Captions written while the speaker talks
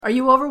Are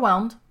you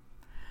overwhelmed?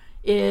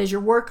 Is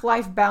your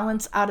work-life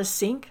balance out of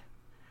sync?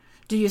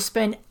 Do you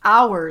spend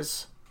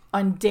hours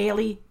on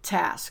daily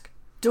tasks,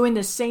 doing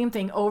the same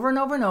thing over and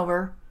over and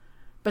over,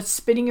 but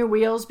spinning your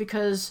wheels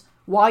because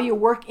while you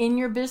work in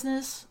your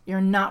business,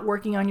 you're not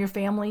working on your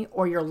family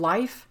or your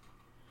life?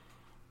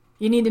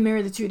 You need to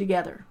marry the two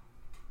together.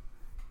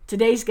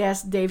 Today's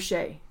guest, Dave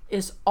Shea,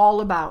 is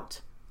all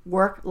about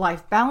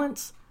work-life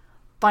balance,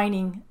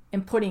 finding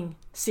and putting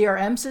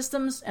CRM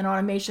systems and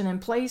automation in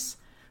place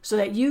so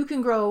that you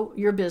can grow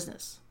your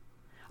business,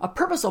 a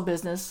purposeful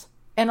business,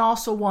 and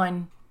also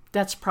one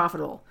that's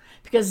profitable.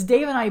 Because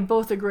Dave and I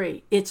both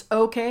agree it's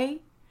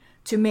okay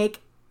to make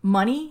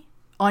money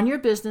on your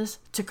business,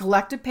 to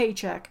collect a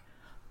paycheck,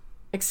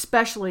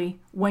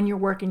 especially when you're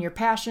working your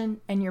passion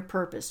and your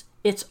purpose.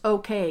 It's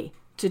okay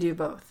to do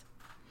both.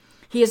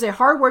 He is a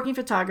hardworking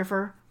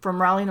photographer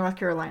from Raleigh, North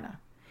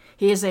Carolina.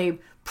 He is a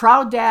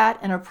proud dad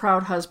and a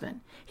proud husband.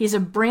 He's a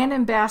brand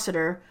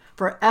ambassador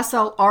for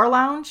SLR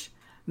Lounge,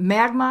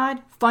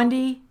 Magmod,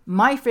 Fundy,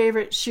 my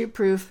favorite,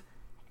 Shootproof,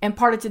 and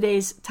part of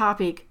today's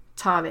topic,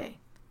 Tave.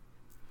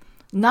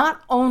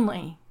 Not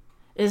only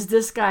is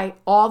this guy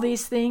all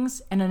these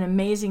things and an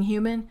amazing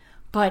human,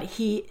 but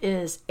he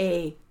is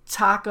a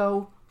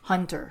taco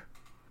hunter.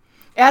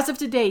 As of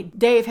today,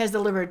 Dave has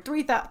delivered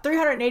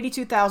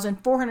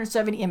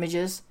 382,470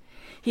 images.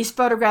 He's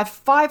photographed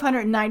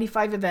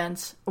 595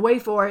 events.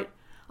 Wait for it,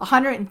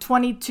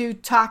 122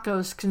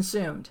 tacos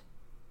consumed.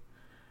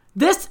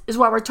 This is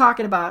what we're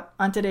talking about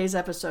on today's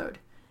episode.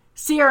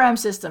 CRM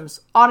systems,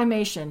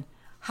 automation,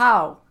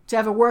 how to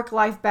have a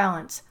work-life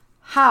balance,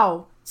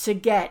 how to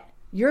get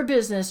your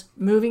business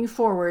moving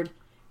forward,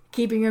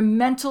 keeping your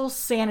mental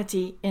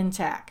sanity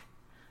intact.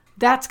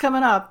 That's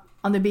coming up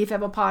on the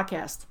BeFable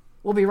podcast.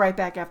 We'll be right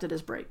back after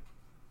this break.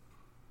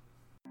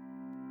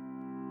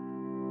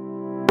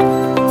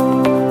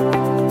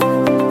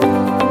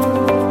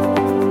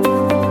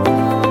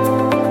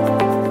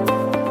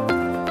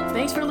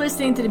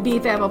 Listening to the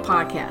BeFable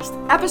podcast,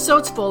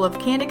 episodes full of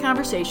candid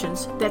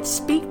conversations that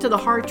speak to the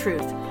hard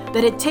truth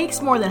that it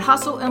takes more than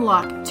hustle and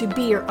luck to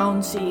be your own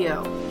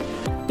CEO.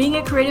 Being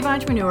a creative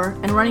entrepreneur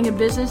and running a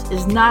business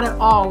is not at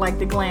all like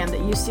the glam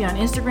that you see on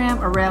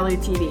Instagram or reality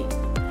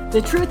TV.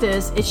 The truth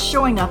is, it's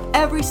showing up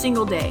every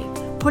single day,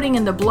 putting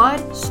in the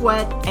blood,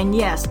 sweat, and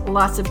yes,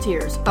 lots of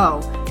tears.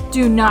 Oh,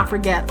 do not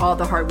forget all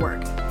the hard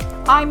work.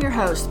 I'm your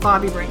host,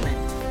 Bobby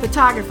Brinkman,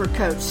 photographer,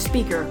 coach,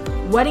 speaker,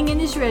 wedding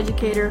industry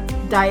educator,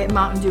 Diet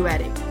Mountain Dew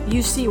addict.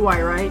 You see why,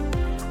 right?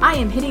 I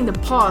am hitting the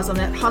pause on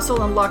that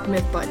hustle and luck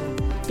myth button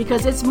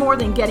because it's more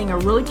than getting a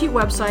really cute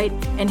website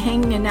and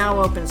hanging a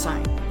now open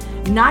sign.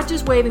 Not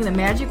just waving the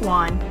magic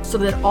wand so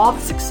that all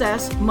the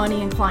success,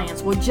 money, and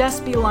clients will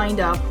just be lined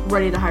up,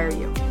 ready to hire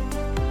you.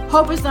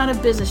 Hope is not a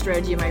business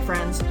strategy, my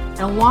friends. And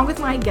along with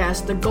my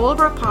guests, the goal of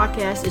our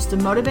podcast is to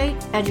motivate,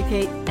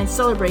 educate, and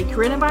celebrate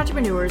creative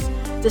entrepreneurs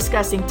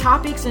discussing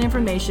topics and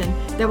information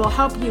that will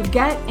help you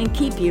get and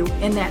keep you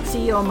in that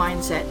CEO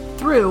mindset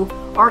through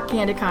our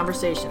candid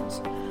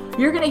conversations.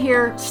 You're going to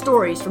hear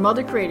stories from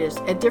other creatives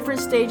at different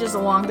stages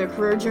along their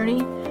career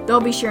journey. They'll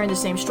be sharing the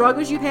same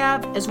struggles you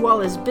have, as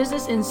well as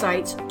business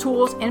insights,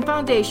 tools, and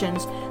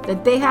foundations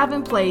that they have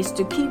in place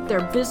to keep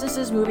their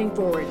businesses moving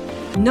forward,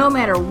 no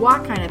matter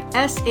what kind of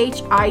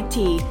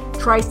SHIT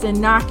tries to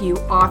knock you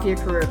off your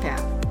career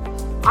path.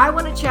 I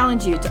want to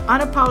challenge you to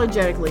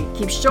unapologetically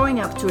keep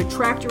showing up to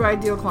attract your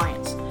ideal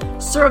clients,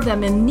 serve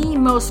them in the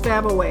most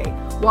fabulous way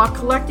while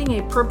collecting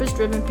a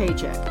purpose-driven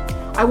paycheck.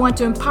 I want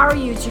to empower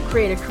you to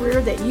create a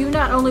career that you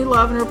not only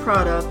love and are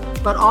proud of,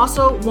 but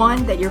also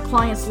one that your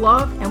clients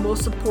love and will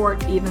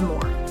support even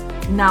more.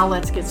 Now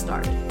let's get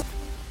started.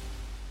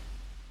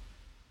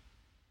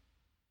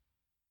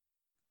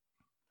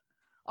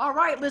 All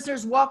right,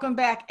 listeners, welcome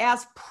back.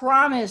 As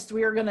promised,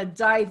 we are going to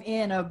dive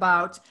in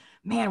about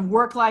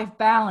work-life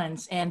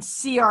balance and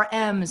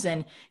CRMs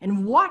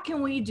and what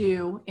can we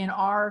do in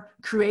our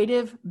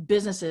creative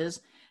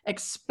businesses,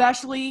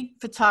 especially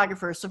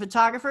photographers. So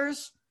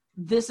photographers,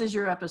 this is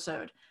your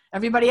episode.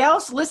 Everybody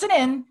else, listen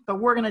in,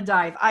 but we're going to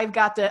dive. I've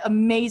got the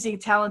amazing,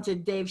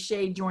 talented Dave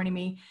Shea joining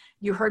me.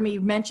 You heard me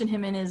mention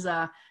him in his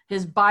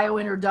bio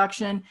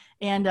introduction,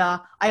 and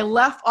I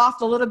left off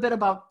a little bit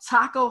about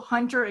taco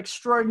hunter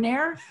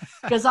extraordinaire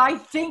because I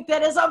think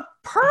that is a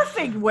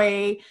perfect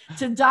way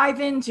to dive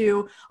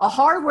into a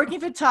hardworking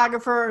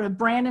photographer and a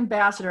brand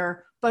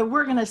ambassador. But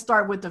we're going to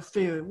start with the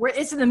food.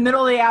 It's in the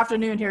middle of the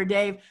afternoon here,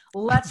 Dave.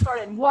 Let's start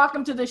it.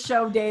 Welcome to the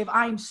show, Dave.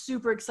 I'm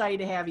super excited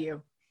to have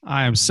you.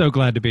 I am so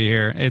glad to be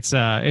here. It's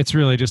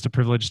really just a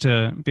privilege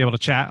to be able to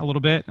chat a little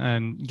bit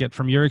and get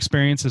from your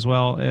experience as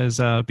well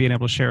as being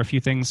able to share a few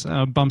things,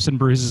 bumps and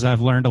bruises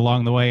I've learned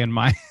along the way in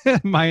my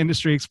my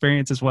industry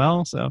experience as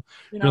well. So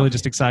really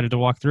just excited to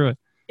walk through it.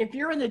 If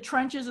you're in the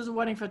trenches as a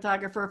wedding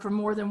photographer for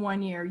more than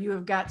 1 year, you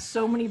have got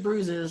so many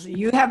bruises.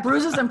 You have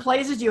bruises in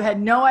places you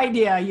had no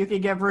idea you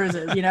could get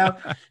bruises,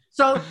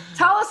 So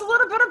tell us a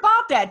little bit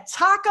about that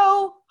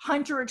taco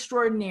hunter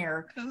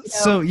extraordinaire.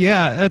 So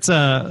yeah, that's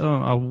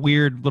a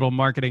weird little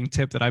marketing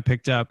tip that I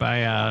picked up.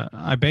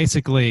 I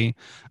basically,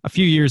 a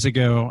few years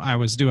ago, I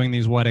was doing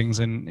these weddings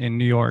in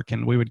New York,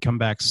 and we would come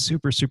back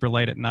super, super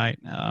late at night.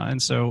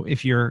 And so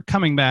if you're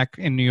coming back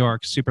in New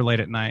York super late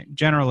at night,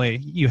 generally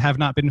you have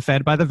not been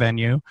fed by the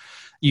venue.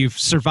 You've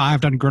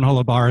survived on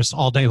granola bars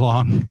all day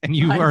long, and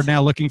you are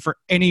now looking for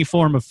any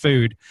form of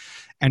food.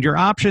 And your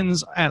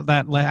options at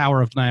that hour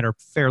of night are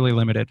fairly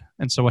limited.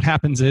 And so what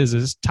happens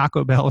is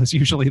Taco Bell is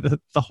usually the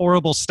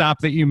horrible stop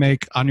that you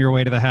make on your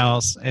way to the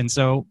house. And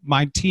so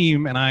my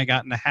team and I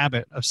got in the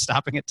habit of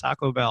stopping at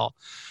Taco Bell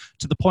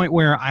to the point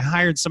where I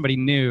hired somebody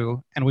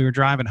new, and we were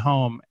driving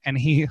home, and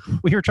we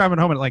were driving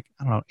home at like,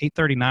 I don't know,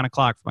 8:30, 9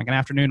 o'clock from like an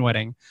afternoon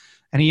wedding.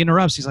 And he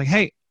interrupts. He's like,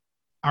 "Hey,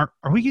 are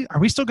we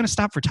still going to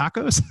stop for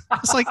tacos?" I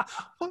was like,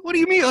 what do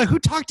you mean? Like, who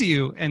talked to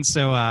you? And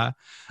so I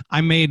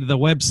made the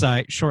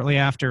website shortly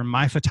after,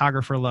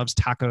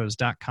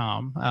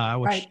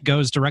 myphotographerlovestacos.com, which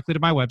goes directly to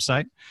my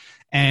website.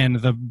 And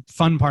the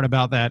fun part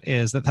about that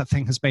is that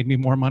thing has made me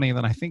more money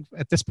than I think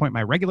at this point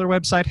my regular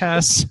website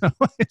has. So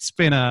it's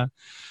been a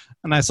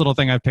nice little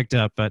thing I've picked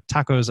up, but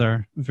tacos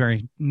are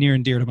very near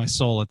and dear to my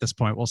soul at this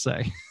point, we'll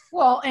say.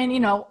 Well, and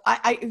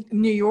I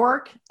New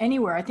York,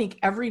 anywhere, I think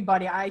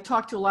I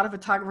talk to a lot of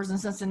photographers in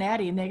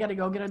Cincinnati, and they got to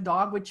go get a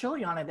dog with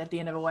chili on it at the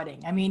end of a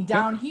wedding. I mean,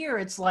 down here,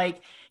 it's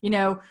like,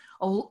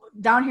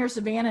 down here,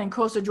 Savannah and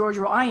coastal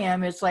Georgia, where I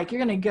am, it's like,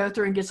 you're going to go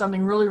through and get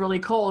something really, really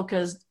cold,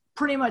 because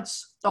pretty much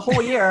the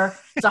whole year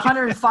it's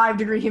 105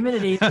 degree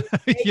humidity.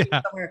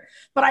 Yeah.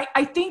 But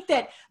I think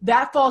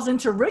that falls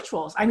into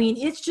rituals. I mean,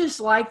 it's just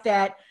like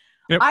that.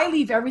 Yep. I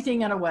leave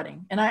everything at a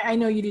wedding, and I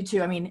know you do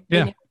too. I mean,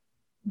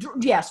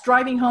 yes,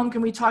 driving home,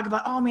 can we talk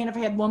about, oh man, if I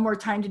had one more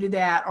time to do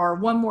that, or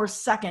one more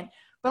second,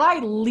 but I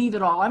leave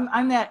it all.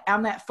 I'm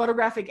that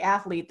photographic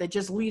athlete that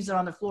just leaves it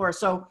on the floor.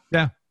 So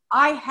yeah,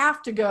 I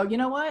have to go, you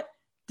know what?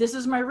 This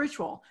is my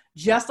ritual.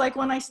 Just like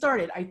when I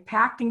started, I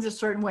pack things a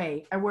certain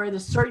way. I wear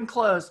this certain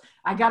clothes.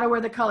 I got to wear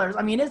the colors.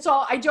 I mean,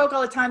 I joke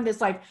all the time. That's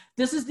like,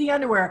 this is the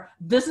underwear.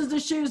 This is the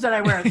shoes that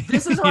I wear.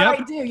 This is what I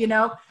do,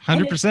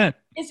 100%.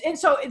 And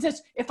so it's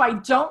just, if I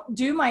don't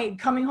do my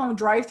coming home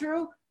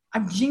drive-through,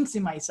 I'm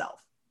jinxing myself.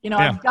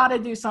 I've got to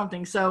do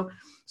something. So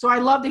I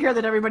love to hear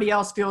that everybody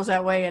else feels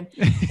that way. And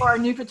for our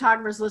new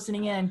photographers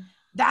listening in,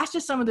 that's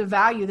just some of the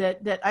value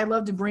that I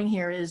love to bring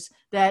here, is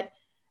that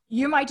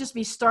you might just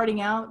be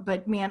starting out,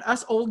 but man,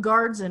 us old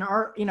guards and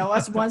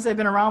us ones that have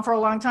been around for a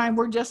long time,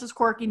 we're just as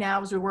quirky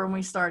now as we were when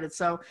we started.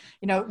 So,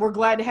 we're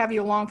glad to have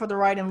you along for the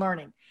ride and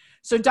learning.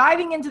 So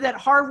diving into that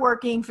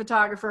hardworking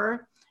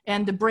photographer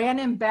and the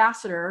brand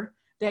ambassador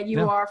that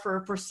you are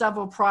for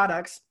several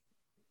products,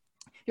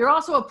 you're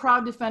also a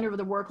proud defender of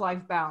the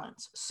work-life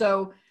balance.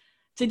 So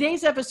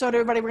today's episode,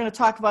 everybody, we're going to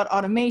talk about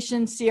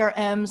automation,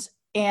 CRMs,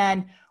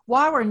 and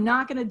while we're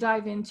not going to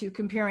dive into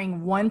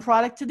comparing one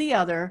product to the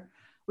other,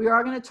 we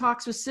are going to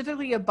talk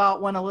specifically about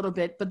one a little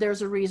bit, but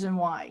there's a reason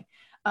why.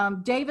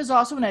 Dave is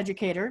also an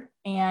educator,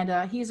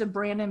 and he's a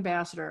brand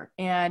ambassador.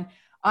 And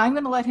I'm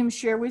going to let him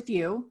share with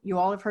you. You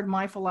all have heard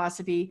my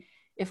philosophy.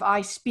 If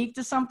I speak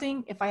to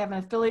something, if I have an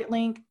affiliate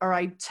link, or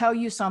I tell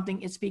you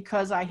something, it's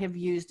because I have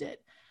used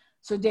it.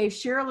 So Dave,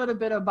 share a little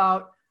bit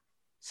about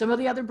some of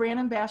the other brand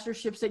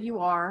ambassadorships that you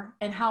are,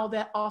 and how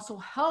that also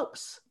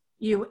helps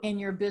you in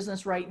your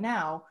business right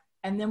now.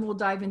 And then we'll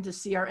dive into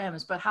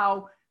CRMs, but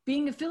how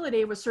being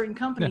affiliated with certain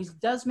companies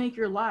does make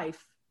your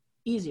life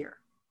easier.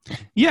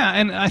 Yeah,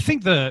 and I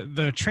think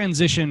the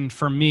transition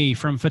for me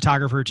from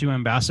photographer to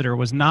ambassador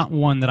was not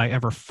one that I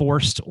ever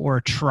forced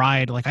or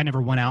tried. Like, I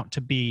never went out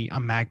to be a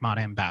Magmod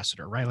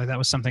ambassador, right? Like, that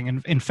was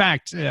something. In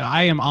fact,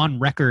 I am on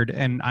record,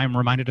 and I'm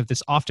reminded of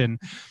this often,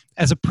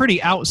 as a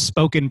pretty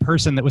outspoken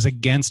person that was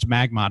against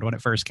Magmod when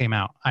it first came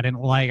out. I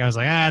was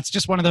like, it's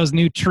just one of those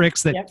new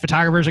tricks that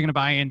photographers are going to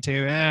buy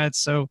into. It's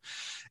so,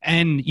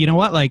 and you know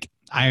what? Like,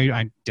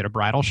 I did a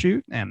bridal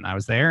shoot, and I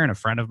was there, and a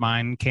friend of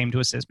mine came to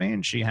assist me,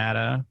 and she had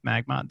a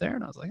Magmod there,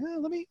 and I was like,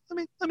 let me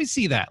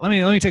see that. Let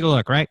me take a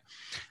look, right?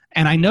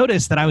 And I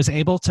noticed that I was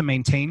able to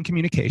maintain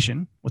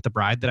communication with the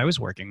bride that I was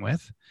working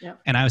with,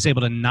 and I was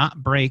able to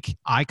not break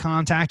eye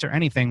contact or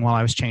anything while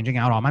I was changing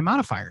out all my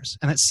modifiers.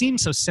 And that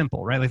seems so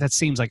simple, right? Like, that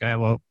seems like,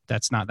 well,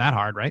 that's not that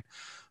hard, right?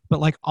 But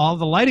like, all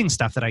the lighting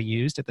stuff that I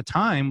used at the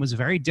time was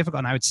very difficult,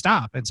 and I would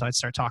stop. And so I'd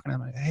start talking to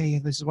them like, hey,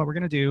 this is what we're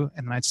going to do.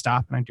 And then I'd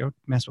stop and I'd go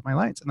mess with my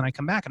lights. And then I'd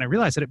come back and I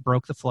realized that it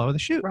broke the flow of the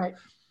shoot. Right.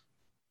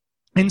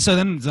 And so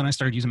then I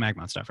started using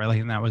Magmod stuff, right?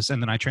 Like, and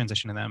then I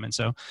transitioned to them. And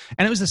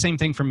it was the same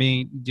thing for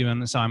me doing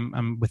this. So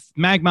I'm with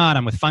Magmod,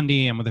 I'm with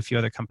Fundy, I'm with a few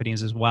other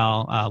companies as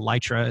well.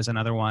 Lytra is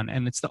another one.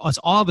 And it's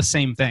all the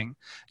same thing.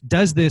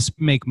 Does this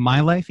make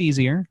my life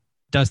easier?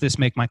 Does this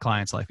make my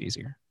client's life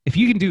easier? If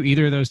you can do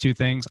either of those two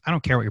things, I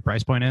don't care what your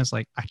price point is.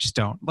 Like, I just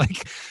don't.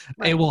 Like,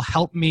 It will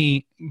help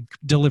me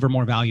deliver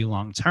more value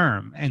long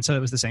term. And so it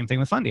was the same thing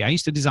with Fundy. I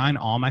used to design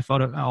all my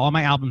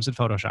albums in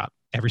Photoshop,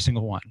 every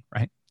single one,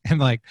 right? And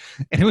like,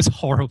 and it was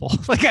horrible.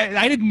 Like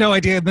I had no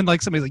idea. And then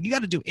like somebody's like, you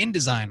got to do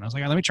InDesign. I was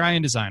like, let me try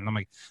InDesign. And I'm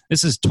like,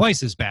 this is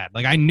twice as bad.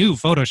 Like I knew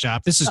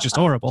Photoshop. This is just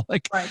horrible.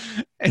 Like, right.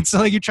 And so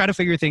like you try to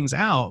figure things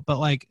out. But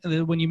like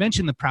when you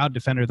mentioned the proud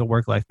defender of the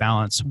work-life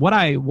balance, what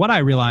I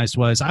realized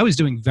was I was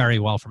doing very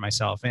well for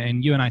myself.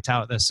 And you and I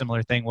tout this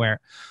similar thing where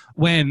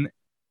when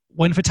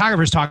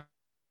photographers talk,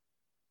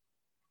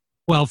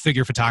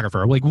 figure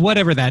photographer, like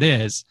whatever that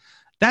is,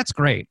 that's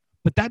great.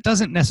 But that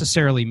doesn't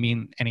necessarily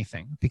mean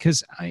anything,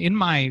 because in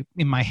my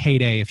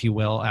heyday, if you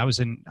will, I was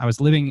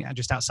living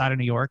just outside of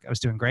New York. I was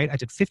doing great. I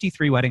did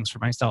 53 weddings for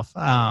myself.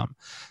 And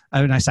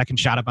I second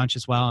shot a bunch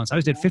as well. And so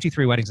I did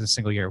 53 weddings in a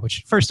single year,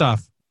 which first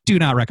off, do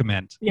not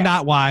recommend. Yes.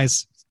 Not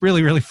wise.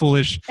 Really, really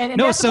foolish. And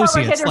no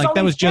associates. Like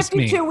that was just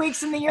me. 52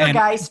 weeks in the year,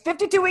 guys.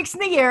 52 weeks in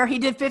the year. He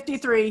did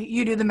 53.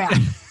 You do the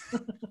math.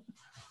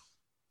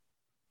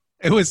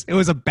 It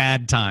was a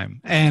bad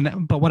time.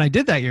 But what I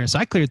did that year is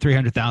I cleared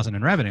 300,000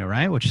 in revenue,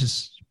 right? Which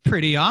is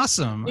pretty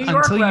awesome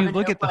until you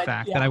look at the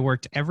fact that I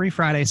worked every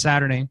Friday,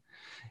 Saturday.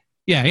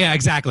 Yeah,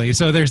 exactly.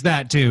 So there's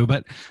that too.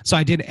 But so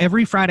I did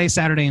every Friday,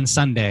 Saturday, and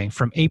Sunday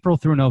from April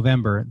through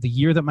November, the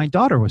year that my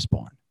daughter was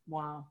born.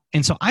 Wow.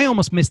 And so I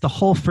almost missed the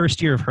whole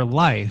first year of her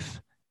life.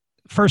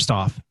 First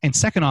off, and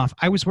second off,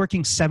 I was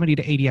working 70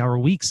 to 80 hour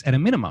weeks at a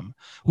minimum,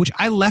 which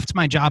I left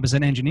my job as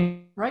an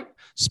engineer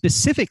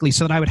specifically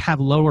so that I would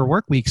have lower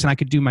work weeks and I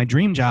could do my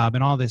dream job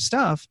and all this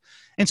stuff.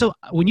 And so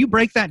when you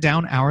break that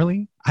down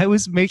hourly, I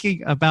was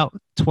making about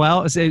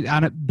 12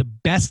 on the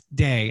best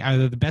day,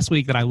 either the best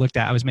week that I looked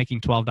at, I was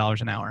making $12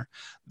 an hour.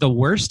 The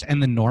worst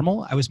and the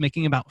normal, I was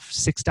making about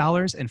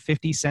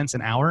 $6.50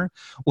 an hour,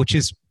 which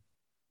is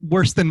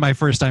worse than my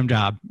first time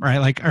job,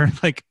 right?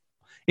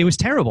 It was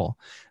terrible.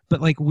 But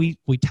like we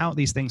tout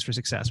these things for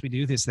success. We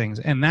do these things.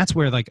 And that's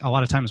where like a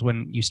lot of times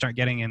when you start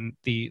getting in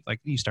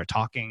you start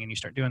talking and you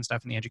start doing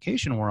stuff in the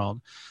education world,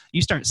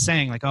 you start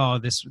saying like, oh,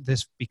 this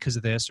because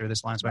of this, or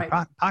this lines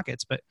my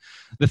pockets. But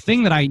the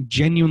thing that I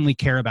genuinely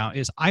care about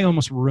is I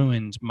almost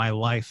ruined my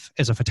life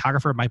as a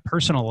photographer, my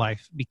personal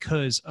life,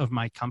 because of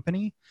my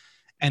company.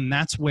 And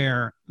that's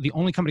where the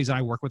only companies that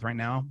I work with right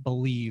now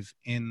believe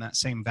in that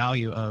same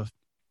value of,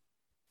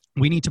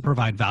 we need to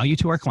provide value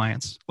to our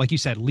clients. Like you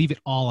said, leave it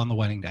all on the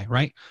wedding day,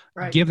 right?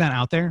 Give that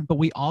out there. But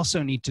we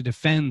also need to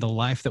defend the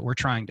life that we're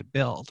trying to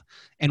build.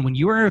 And when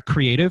you are a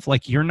creative,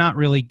 like you're not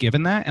really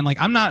given that. And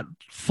like, I'm not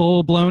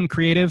full blown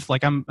creative.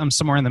 Like I'm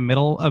somewhere in the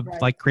middle of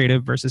like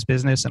creative versus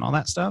business and all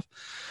that stuff.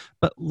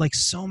 But like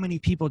so many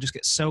people just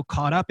get so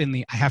caught up in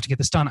I have to get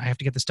this done. I have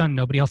to get this done.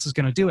 Nobody else is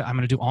going to do it. I'm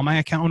going to do all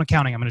my own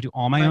accounting. I'm going to do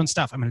all my own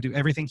stuff. I'm going to do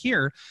everything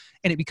here.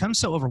 And it becomes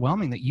so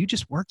overwhelming that you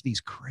just work these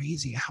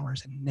crazy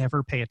hours and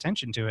never pay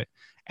attention to it.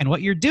 And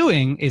what you're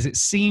doing is, it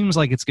seems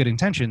like it's good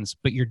intentions,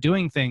 but you're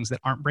doing things that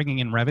aren't bringing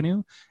in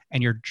revenue,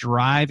 and you're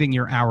driving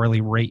your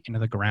hourly rate into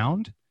the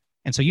ground.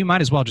 And so you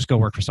might as well just go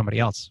work for somebody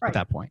else at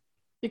that point.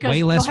 Because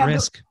way less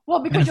risk.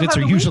 Benefits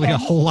are usually a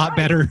whole lot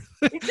better.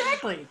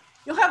 Exactly.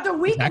 You'll have the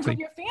weekends with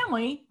your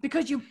family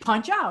because you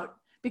punch out,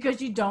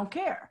 because you don't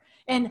care.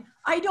 And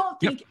I don't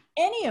think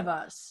any of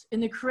us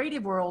in the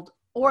creative world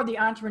or the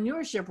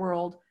entrepreneurship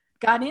world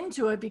got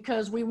into it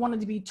because we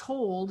wanted to be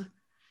told,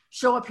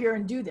 show up here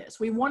and do this.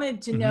 We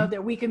wanted to know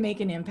that we can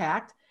make an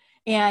impact.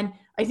 And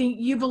I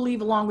think you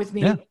believe along with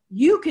me,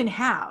 you can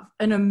have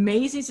an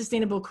amazing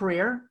sustainable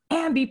career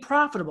and be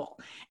profitable.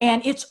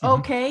 And it's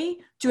okay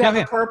to have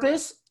a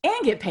purpose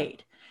and get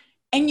paid.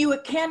 And you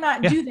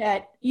cannot do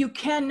that. You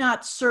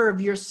cannot serve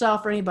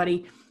yourself or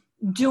anybody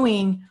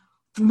doing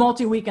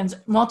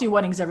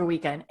multi-weddings every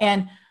weekend.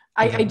 And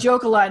I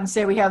joke a lot and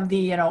say we have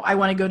I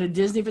want to go to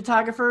Disney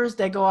photographers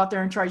that go out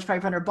there and charge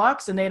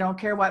 $500 and they don't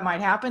care what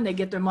might happen. They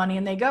get their money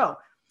and they go.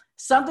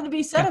 Something to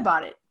be said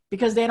about it,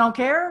 because they don't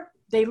care,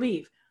 they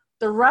leave.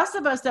 The rest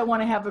of us that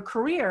want to have a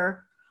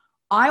career,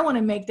 I want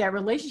to make that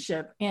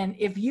relationship. And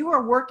if you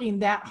are working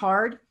that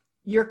hard,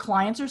 your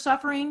clients are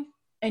suffering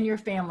and your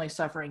family's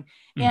suffering.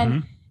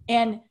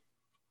 And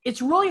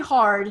it's really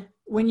hard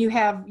when you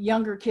have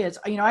younger kids.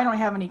 I don't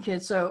have any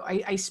kids, so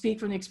I speak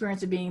from the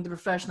experience of being the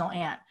professional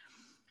aunt.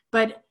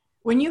 But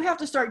when you have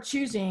to start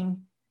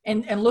choosing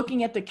and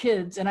looking at the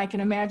kids, and I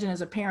can imagine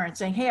as a parent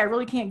saying, hey, I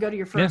really can't go to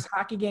your first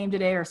hockey game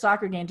today or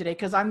soccer game today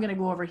because I'm going to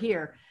go over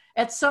here.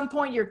 At some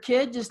point, your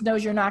kid just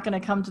knows you're not going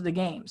to come to the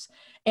games.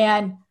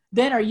 And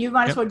then you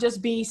might as well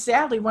just be,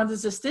 sadly, one of the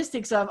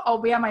statistics of,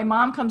 oh, yeah, my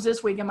mom comes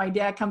this week and my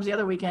dad comes the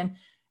other weekend,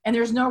 and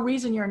there's no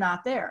reason you're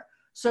not there.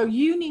 So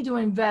you need to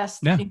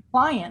invest in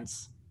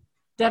clients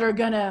that are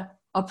going to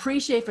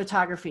appreciate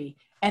photography,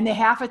 and they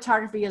have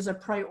photography as a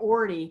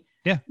priority.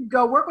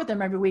 Go work with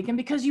them every weekend,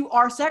 because you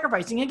are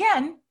sacrificing.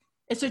 Again,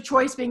 it's a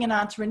choice being an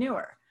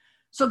entrepreneur.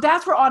 So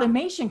that's where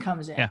automation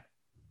comes in.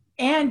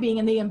 And being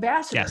in the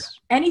ambassador.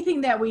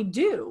 Anything that we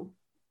do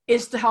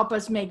is to help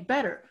us make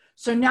better.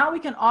 So now we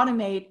can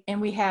automate, and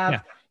we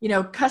have,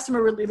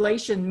 customer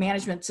relation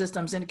management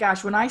systems. And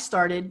gosh, when I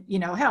started,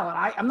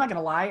 I'm not going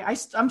to lie,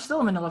 I'm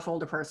still a manila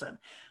folder person.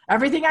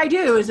 Everything I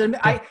do is,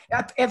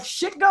 if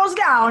shit goes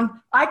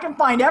down, I can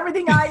find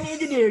everything I need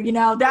to do.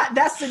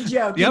 That's the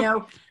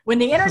joke. When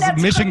the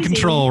internet's mission crazy,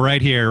 control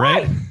right here,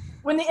 right?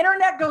 When the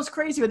internet goes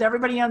crazy with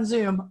everybody on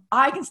Zoom,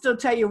 I can still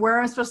tell you where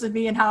I'm supposed to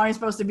be and how I'm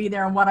supposed to be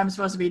there and what I'm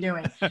supposed to be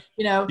doing.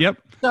 Yep.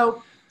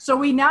 So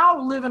we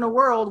now live in a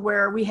world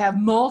where we have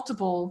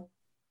multiple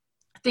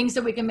things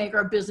that we can make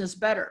our business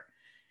better.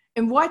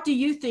 And what do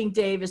you think,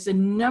 Dave, is the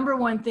number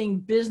one thing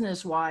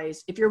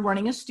business-wise if you're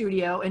running a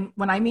studio? And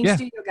when I mean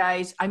studio,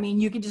 guys, I mean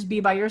you can just be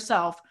by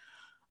yourself.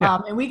 Yeah.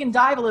 And we can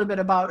dive a little bit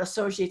about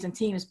associates and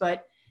teams.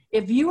 But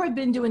if you have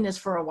been doing this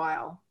for a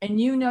while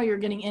and you know you're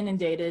getting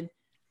inundated,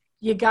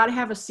 you got to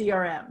have a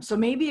CRM. So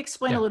maybe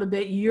explain a little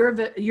bit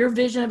your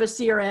vision of a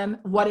CRM,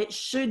 what it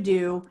should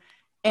do,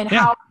 and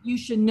how you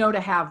should know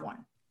to have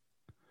one.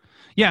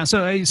 Yeah.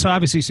 So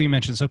obviously, so you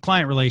mentioned, so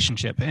client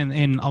relationship,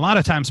 and a lot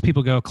of times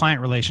people go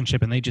client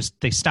relationship and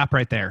they stop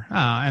right there.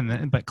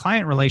 But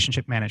client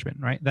relationship management,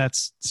 right?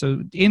 That's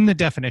so in the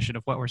definition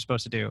of what we're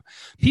supposed to do.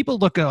 People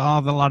look at a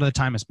lot of the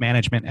time as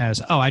management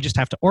as, I just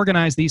have to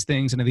organize these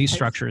things into these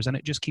structures and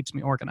it just keeps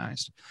me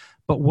organized.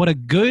 But what a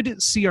good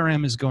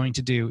CRM is going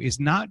to do is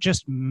not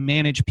just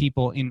manage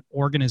people in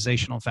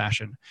organizational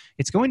fashion.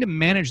 It's going to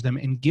manage them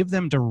and give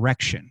them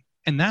direction.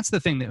 And that's the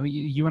thing that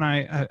you and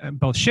I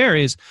both share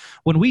is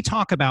when we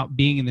talk about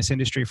being in this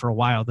industry for a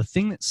while, the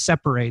thing that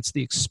separates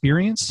the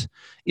experience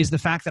is the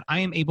fact that I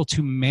am able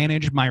to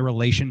manage my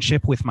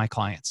relationship with my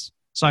clients.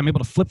 So I'm able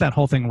to flip that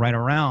whole thing right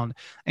around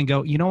and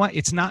go, you know what?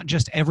 It's not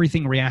just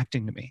everything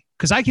reacting to me.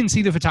 Because I can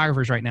see the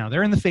photographers right now.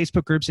 They're in the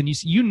Facebook groups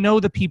and you know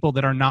the people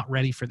that are not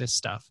ready for this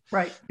stuff.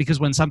 Right. Because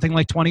when something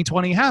like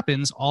 2020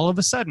 happens, all of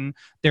a sudden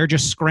they're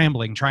just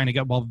scrambling, trying to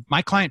go, well,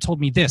 my client told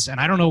me this and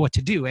I don't know what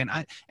to do. And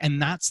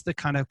that's the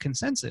kind of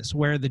consensus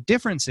where the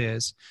difference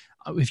is,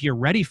 if you're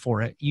ready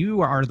for it,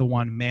 you are the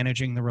one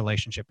managing the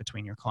relationship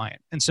between your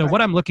client. And so what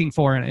I'm looking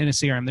for in a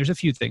CRM, there's a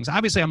few things.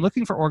 Obviously, I'm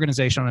looking for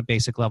organization on a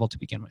basic level to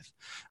begin with.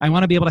 I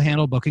want to be able to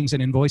handle bookings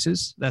and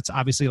invoices. That's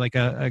obviously like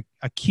a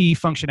key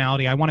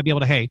functionality. I want to be able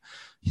to, hey,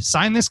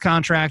 sign this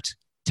contract,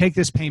 take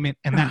this payment,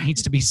 and that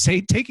needs to be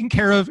taken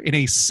care of in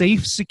a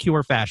safe,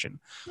 secure fashion.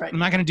 Right. I'm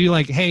not going to do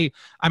like, hey,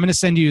 I'm going to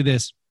send you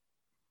this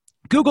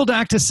Google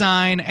Doc to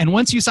sign, and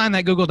once you sign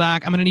that Google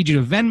Doc, I'm going to need you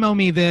to Venmo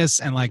me this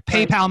and like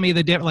PayPal me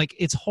the dip. Like,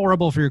 it's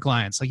horrible for your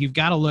clients. Like, you've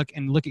got to look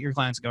at your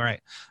clients and go, all right,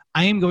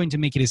 I am going to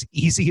make it as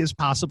easy as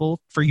possible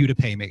for you to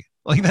pay me.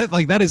 Like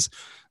that is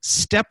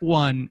step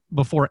one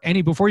before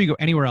you go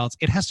anywhere else.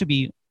 It has to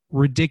be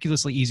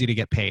ridiculously easy to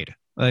get paid.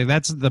 Like,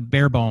 that's the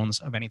bare bones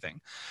of anything.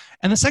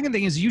 And the second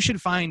thing is you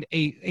should find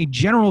a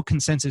general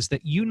consensus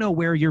that you know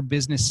where your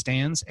business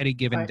stands at a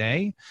given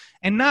day,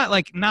 and not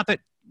that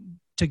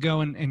to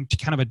go in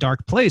kind of a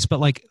dark place, but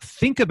like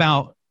think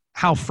about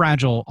how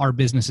fragile our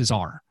businesses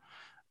are.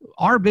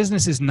 Our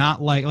business is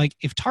not like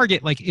if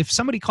Target, like if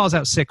somebody calls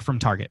out sick from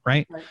Target,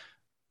 right?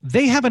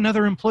 They have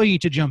another employee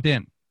to jump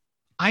in.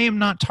 I am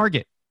not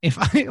Target.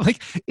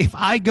 If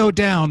I go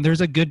down,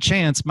 there's a good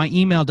chance my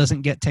email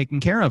doesn't get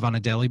taken care of on a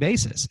daily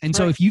basis. And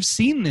so if you've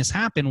seen this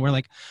happen where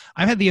like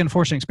I've had the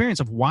unfortunate experience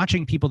of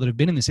watching people that have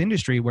been in this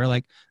industry where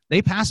like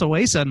they pass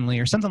away suddenly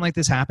or something like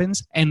this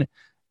happens and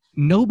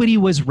nobody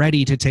was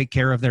ready to take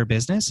care of their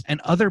business, and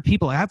other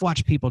people, I've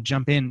watched people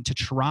jump in to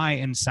try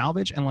and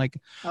salvage, and like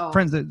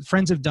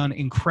friends have done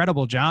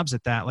incredible jobs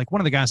at that. Like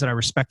one of the guys that I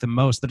respect the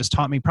most that has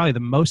taught me probably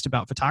the most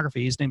about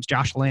photography, his name's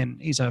Josh Lynn.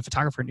 He's a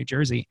photographer in New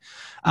Jersey.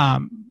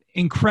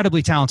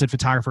 Incredibly talented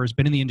photographer, has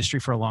been in the industry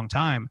for a long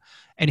time.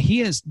 And he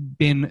has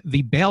been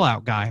the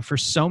bailout guy for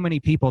so many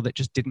people that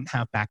just didn't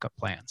have backup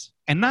plans.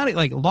 And not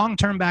like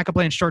long-term backup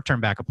plans, short-term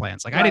backup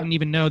plans. Like I didn't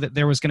even know that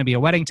there was going to be a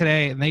wedding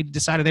today and they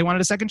decided they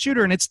wanted a second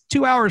shooter and it's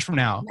 2 hours from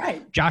now.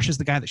 Right. Josh is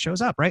the guy that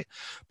shows up, right?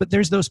 But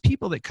there's those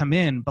people that come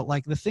in, but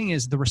like the thing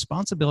is the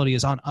responsibility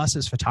is on us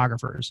as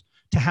photographers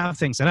to have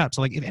things set up.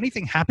 So like if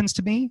anything happens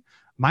to me,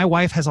 my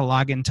wife has a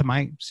login to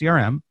my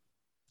CRM.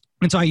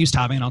 And so I use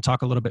Tave, and I'll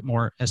talk a little bit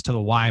more as to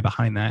the why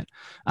behind that.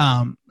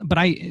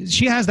 But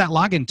she has that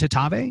login to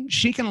Tave.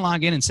 She can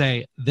log in and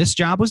say, this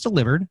job was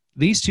delivered.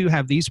 These two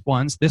have these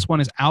ones. This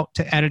one is out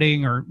to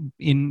editing or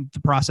in the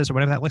process or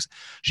whatever that looks.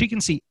 She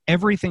can see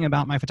everything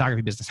about my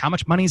photography business, how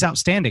much money is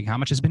outstanding, how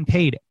much has been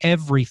paid,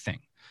 everything.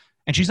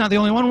 And she's not the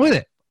only one with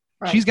it.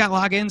 Right. She's got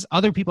logins.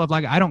 Other people have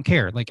logins. I don't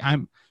care. Like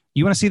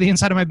you want to see the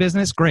inside of my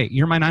business? Great.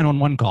 You're my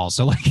 911 call.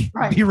 So like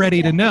be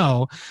ready to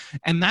know.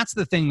 And that's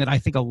the thing that I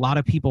think a lot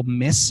of people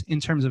miss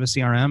in terms of a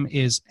CRM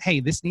is,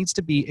 hey, this needs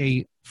to be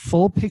a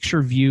full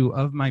picture view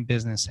of my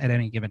business at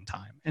any given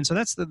time. And so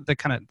that's the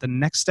kind of the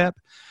next step.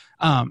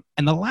 And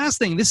the last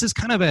thing, this is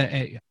kind of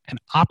an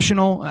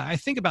optional, I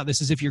think about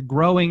this is if you're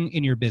growing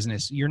in your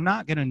business, you're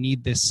not going to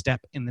need this step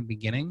in the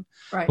beginning.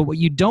 Right. But what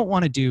you don't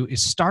want to do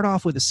is start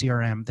off with a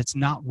CRM that's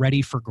not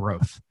ready for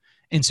growth.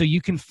 And so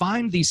you can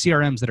find these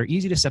CRMs that are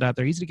easy to set up,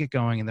 they're easy to get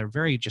going, and they're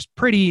very just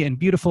pretty and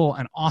beautiful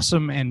and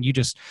awesome. And you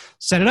just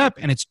set it up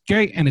and it's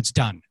great and it's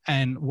done.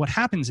 And what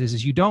happens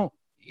is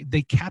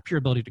they cap your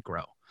ability to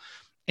grow.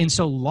 And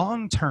so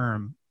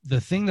long-term,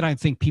 the thing that I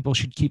think people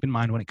should keep in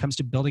mind when it comes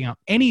to building out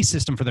any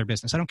system for their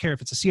business, I don't care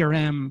if it's a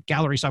CRM,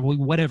 gallery software,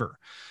 whatever,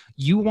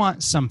 you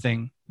want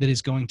something that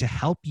is going to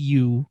help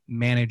you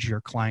manage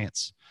your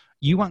clients.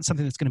 You want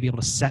something that's going to be able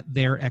to set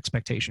their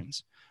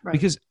expectations. Right.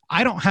 Because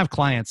I don't have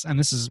clients, and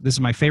this is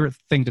my favorite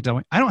thing to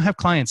tell. I don't have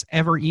clients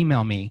ever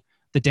email me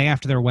the day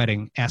after their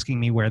wedding asking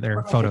me where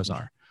their photos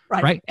are.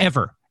 Right?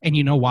 Ever. And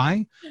you know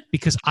why?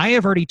 Because I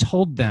have already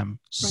told them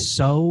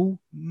so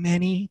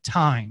many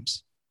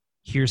times,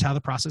 here's how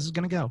the process is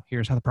going to go.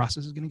 Here's how the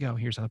process is going to go.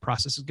 Here's how the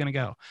process is going to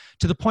go.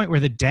 To the point where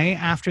the day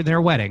after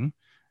their wedding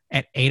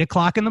at 8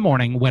 o'clock in the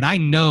morning, when I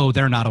know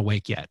they're not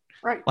awake yet,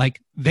 right, like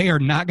they are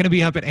not going to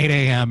be up at 8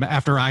 a.m.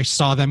 after I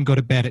saw them go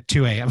to bed at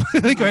 2 a.m.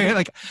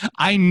 like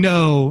I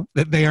know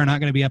that they are not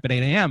going to be up at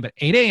 8 a.m. But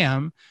 8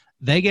 a.m.,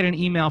 they get an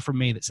email from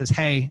me that says,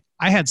 hey,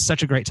 I had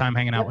such a great time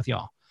hanging out with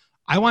y'all.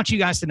 I want you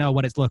guys to know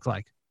what it looked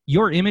like.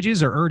 Your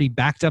images are already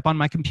backed up on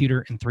my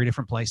computer in 3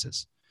 different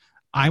places.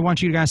 I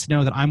want you guys to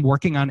know that I'm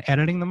working on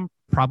editing them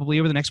probably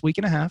over the next week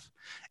and a half.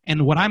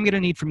 And what I'm going to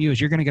need from you is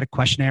you're going to get a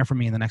questionnaire from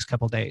me in the next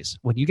couple of days.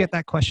 When you get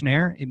that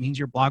questionnaire, it means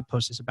your blog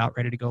post is about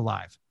ready to go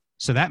live.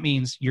 So that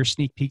means your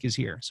sneak peek is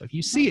here. So if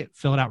you see it,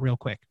 fill it out real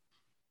quick.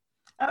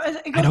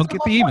 I don't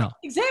get the email.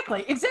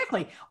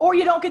 Exactly. Or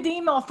you don't get the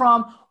email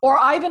from, or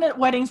I've been at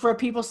weddings where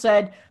people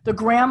said the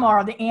grandma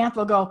or the aunt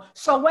will go,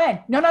 so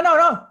when? No.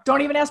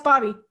 Don't even ask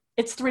Bobby.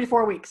 It's 3 to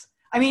 4 weeks.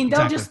 I mean,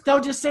 they'll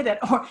just say that.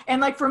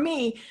 And like for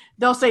me,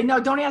 they'll say, no,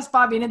 don't ask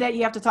Bobby into that.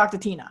 You have to talk to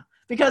Tina,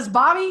 because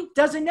Bobby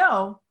doesn't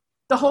know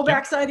the whole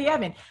backside of the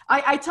admin.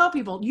 I tell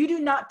people, you do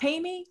not pay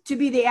me to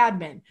be the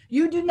admin.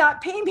 You do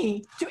not pay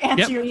me to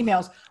answer your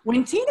emails.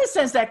 When Tina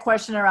sends that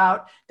questionnaire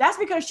out, that's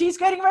because she's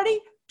getting ready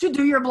to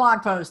do your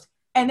blog post.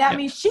 And that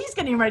means she's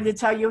getting ready to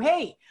tell you,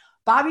 hey,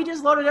 Bobby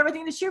just loaded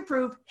everything to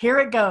ShootProof. Here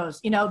it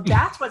goes.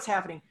 That's what's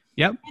happening.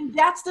 Yep. And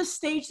that's the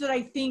stage that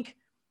I think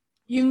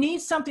you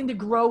need something to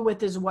grow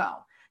with as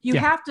well. You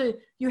have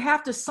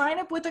to sign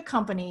up with a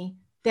company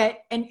that,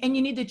 and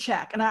you need to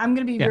check. And I'm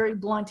going to be very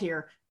blunt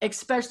here,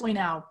 especially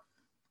now.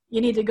 You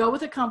need to go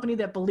with a company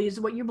that believes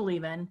what you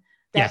believe in,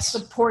 that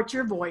supports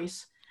your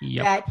voice,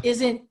 that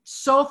isn't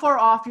so far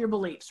off your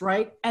beliefs,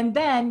 right? And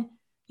then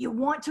you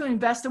want to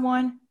invest in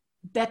one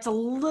that's a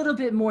little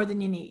bit more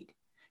than you need.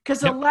 Because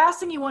the last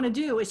thing you want to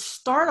do is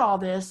start all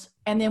this,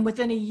 and then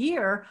within a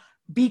year,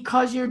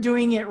 because you're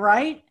doing it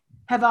right,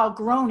 have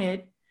outgrown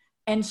it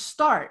and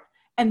start.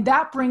 And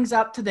that brings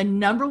up to the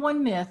number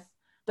one myth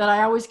that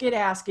I always get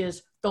asked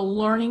is the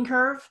learning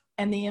curve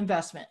and the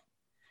investment.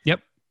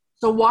 Yep.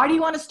 So why do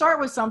you want to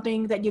start with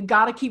something that you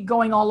got to keep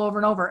going all over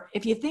and over?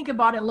 If you think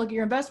about it and look at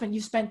your investment,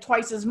 you spent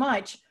twice as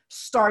much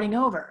starting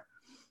over.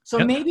 So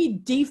maybe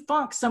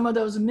defunk some of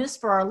those myths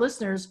for our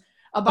listeners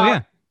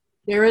about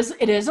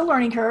it is a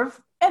learning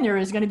curve and there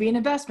is going to be an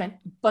investment,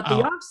 but the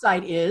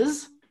upside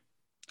is...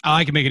 Oh,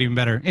 I can make it even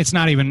better. It's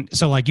not even,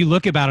 so like you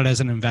look about it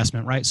as an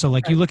investment, right? So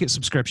like you look at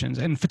subscriptions,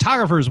 and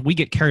photographers, we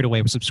get carried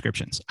away with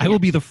subscriptions. I will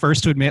be the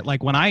first to admit,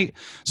 like when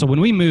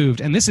we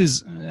moved, and this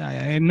is,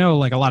 I know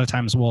like a lot of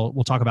times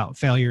we'll talk about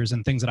failures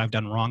and things that I've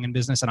done wrong in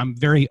business, and I'm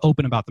very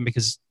open about them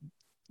because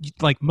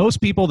like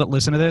most people that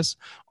listen to this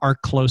are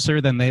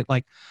closer than they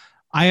like.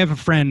 I have a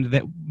friend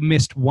that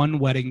missed one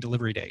wedding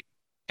delivery date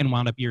and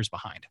wound up years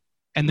behind.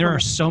 And there are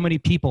so many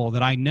people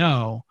that I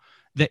know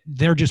that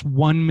they're just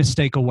one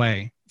mistake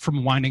away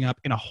from winding up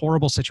in a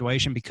horrible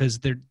situation because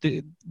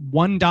the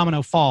one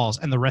domino falls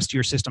and the rest of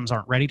your systems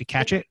aren't ready to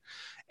catch it.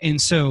 And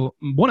so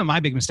one of my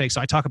big mistakes,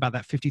 so I talk about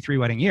that 53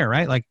 wedding year,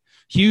 right? Like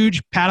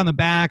huge pat on the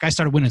back. I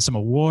started winning some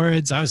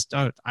awards. I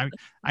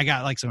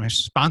got like some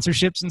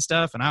sponsorships and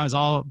stuff, and I was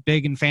all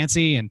big and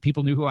fancy and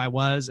people knew who I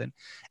was. And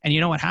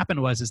you know what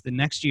happened was the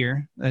next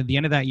year, at the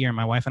end of that year,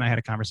 my wife and I had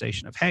a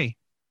conversation of, hey,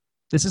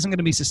 this isn't going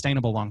to be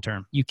sustainable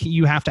long-term.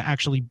 You have to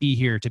actually be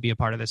here to be a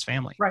part of this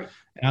family. Right.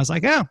 And I was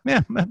like, yeah,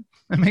 that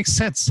makes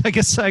sense. I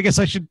guess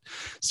I should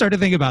start to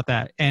think about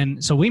that.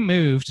 And so we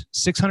moved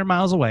 600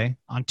 miles away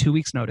on 2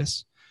 weeks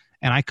notice,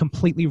 and I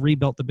completely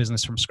rebuilt the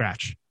business from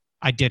scratch.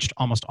 I ditched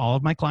almost all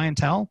of my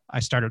clientele. I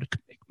started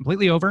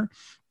completely over.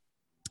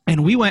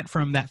 And we went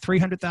from that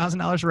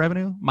 $300,000 of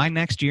revenue. My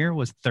next year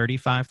was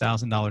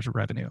 $35,000 of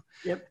revenue.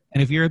 Yep.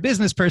 And if you're a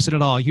business person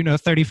at all, you know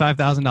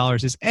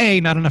 $35,000 is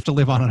A, not enough to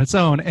live on its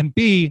own, and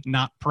B,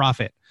 not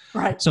profit.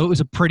 Right. So it was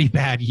a pretty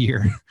bad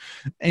year.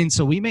 And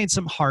so we made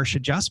some harsh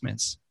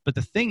adjustments. But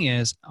the thing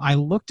is, I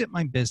looked at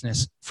my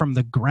business from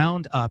the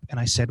ground up and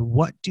I said,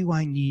 what do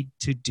I need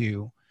to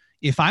do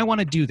if I want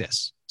to do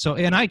this? So,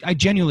 and I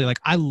genuinely, like,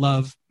 I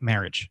love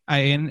marriage.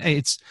 And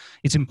it's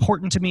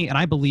important to me. And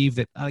I believe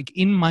that, like,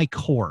 in my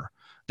core,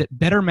 that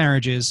better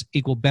marriages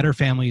equal better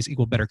families,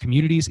 equal better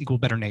communities, equal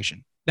better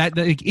nation. That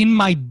like, in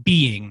my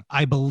being,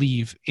 I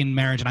believe in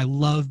marriage, and I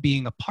love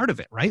being a part of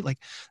it, right? Like,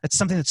 that's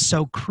something that's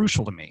so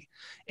crucial to me.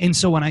 And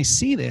so when I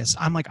see this,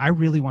 I'm like, I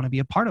really want to be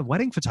a part of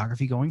wedding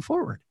photography going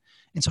forward.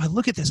 And so I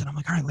look at this and I'm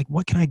like, all right, like,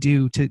 what can I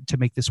do to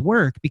make this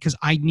work? Because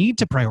I need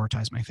to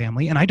prioritize my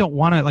family, and I don't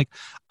want to, like,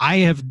 I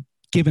have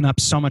given up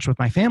so much with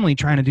my family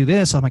trying to do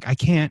this. I'm like, I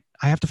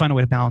have to find a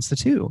way to balance the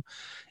two.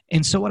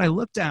 And so what I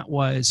looked at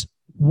was,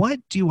 what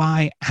do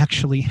I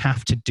actually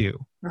have to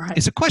do Right.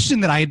 It's a question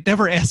that I had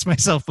never asked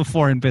myself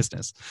before in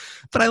business.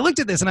 But I looked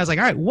at this and I was like,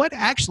 all right, what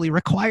actually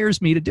requires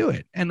me to do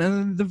it? And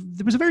then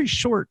there was a very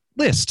short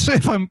list,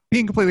 if I'm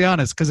being completely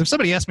honest. Because if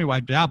somebody asked me what my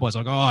job was,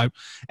 I'll go,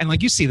 and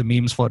like you see the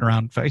memes floating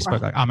around Facebook,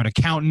 right. Like I'm an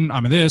accountant,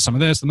 I'm this, I'm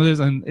this, I'm this,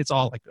 and it's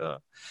all like,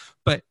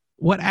 But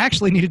what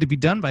actually needed to be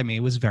done by me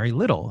was very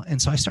little.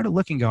 And so I started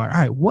looking, going, all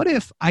right, what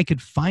if I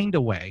could find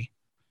a way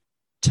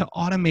to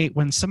automate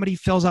when somebody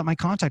fills out my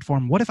contact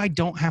form? What if I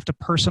don't have to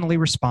personally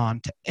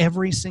respond to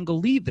every single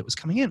lead that was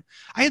coming in?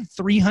 I had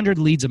 300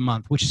 leads a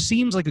month, which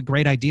seems like a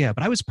great idea,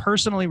 but I was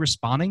personally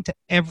responding to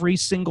every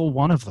single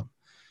one of them.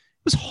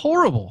 It was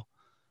horrible.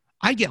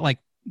 I get like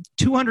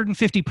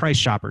 250 price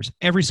shoppers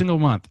every single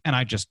month. And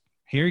I just,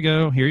 here you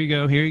go, here you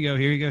go, here you go,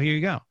 here you go, here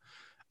you go.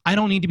 I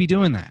don't need to be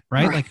doing that,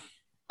 right? Like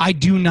I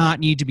do not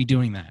need to be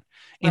doing that.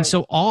 And Right.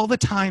 so all the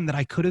time that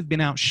I could have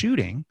been out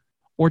shooting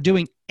or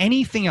doing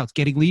anything else,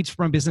 getting leads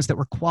from a business that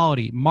were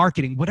quality,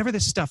 marketing, whatever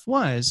this stuff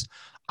was,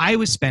 I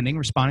was spending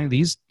responding to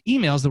these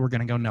emails that were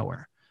going to go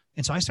nowhere.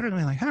 And so I started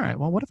being like, all right,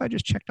 well, what if I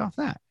just checked off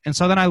that? And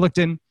so then I looked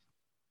in,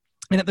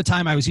 and at the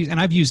time I was using, and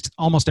I've used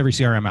almost every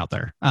CRM out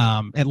there,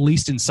 at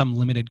least in some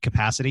limited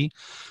capacity.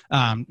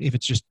 If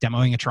it's just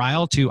demoing a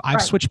trial I've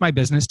Right. switched my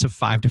business to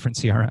 5 different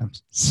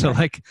CRMs. So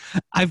like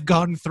I've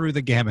gone through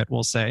the gamut,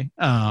 we'll say.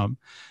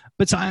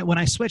 But so when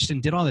I switched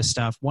and did all this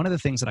stuff, one of the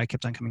things that I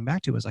kept on coming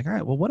back to was like, all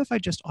right, well, what if I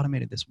just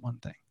automated this one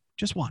thing?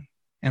 Just one.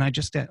 And I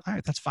just did, all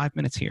right, that's 5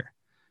 minutes here.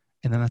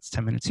 And then that's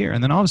 10 minutes here.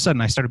 And then all of a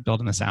sudden I started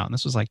building this out. And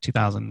this was like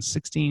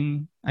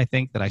 2016, I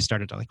think, that I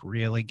started to like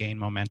really gain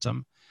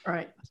momentum.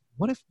 Right.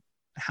 What if,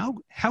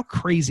 how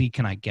crazy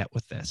can I get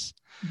with this?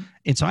 Mm-hmm.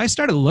 And so I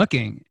started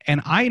looking,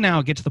 and I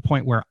now get to the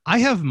point where I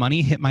have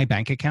money hit my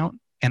bank account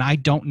and I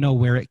don't know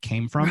where it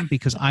came from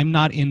because I'm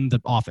not in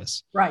the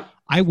office. Right.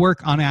 I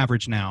work on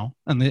average now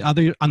on the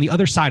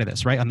other side of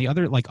this, right? On the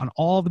other, like on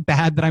all the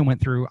bad that I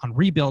went through, on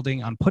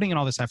rebuilding, on putting in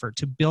all this effort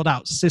to build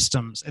out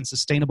systems and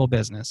sustainable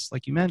business,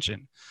 like you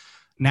mentioned.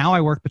 Now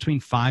I work between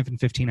 5 and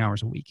 15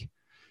 hours a week.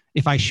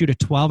 If I shoot a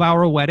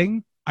 12-hour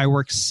wedding, I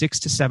work 6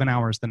 to 7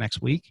 hours the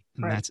next week,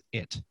 and Right. that's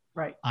it.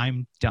 Right.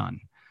 I'm done.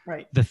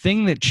 Right. The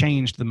thing that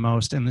changed the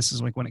most, and this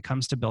is like when it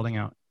comes to building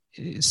out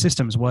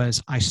systems,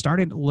 was I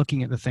started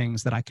looking at the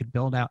things that I could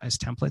build out as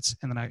templates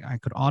and that I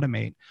could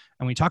automate. And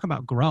when we talk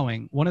about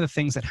growing, one of the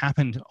things that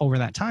happened over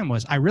that time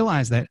was I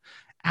realized that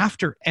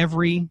after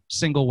every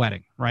single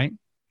wedding, right,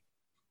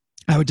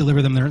 I would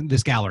deliver them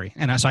this gallery.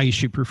 And so I use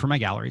ShootProof for my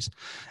galleries.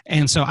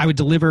 And so I would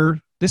deliver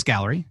this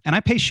gallery, and I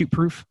pay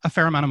ShootProof a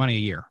fair amount of money a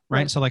year,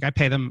 right? So like I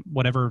pay them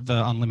whatever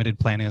the unlimited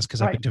plan is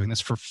because I've been doing this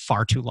for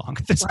far too long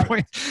at this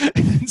point.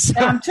 So,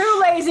 and I'm too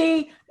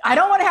lazy. I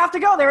don't want to have to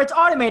go there. It's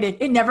automated.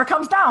 It never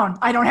comes down.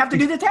 I don't have to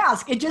do the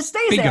task. It just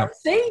stays there.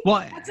 See?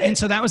 Well, and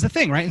so that was the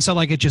thing, right? And so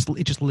like it just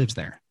lives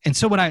there. And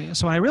so what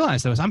I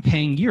realized though is I'm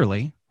paying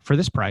yearly for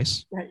this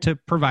price to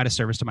provide a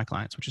service to my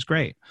clients, which is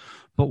great.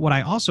 But what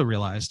I also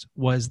realized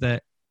was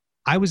that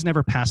I was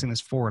never passing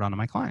this forward onto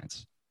my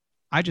clients.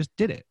 I just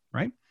did it,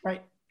 right?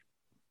 Right.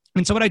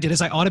 And so what I did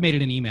is I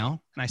automated an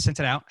email and I sent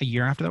it out a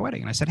year after their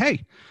wedding. And I said,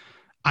 hey,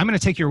 I'm going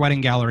to take your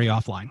wedding gallery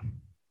offline.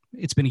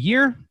 It's been a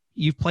year.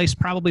 You've placed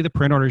probably the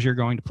print orders you're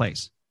going to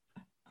place.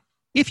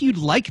 If you'd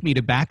like me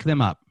to back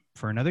them up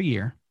for another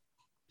year,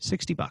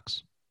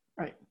 $60.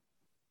 Right.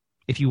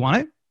 If you want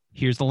it,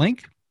 here's the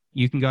link.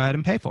 You can go ahead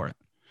and pay for it.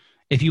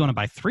 If you want to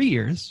buy 3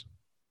 years,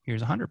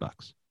 here's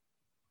 $100.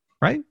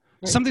 Right?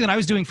 Something that I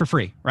was doing for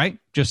free, right?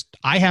 Just,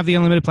 I have the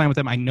unlimited plan with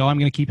them. I know I'm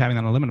going to keep having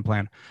that unlimited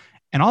plan.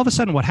 And all of a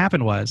sudden what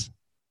happened was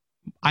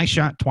I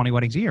shot 20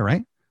 weddings a year,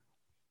 right?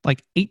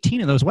 Like 18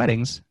 of those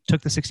weddings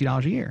took the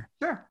 $60 a year.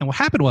 Sure. And what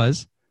happened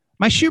was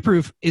my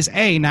ShootProof is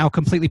A, now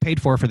completely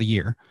paid for the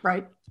year.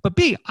 Right. But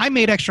B, I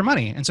made extra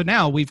money. And so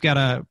now we've got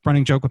a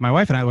running joke with my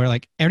wife and I, where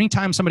like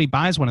anytime somebody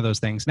buys one of those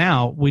things,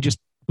 now we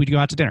go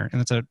out to dinner,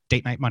 and it's a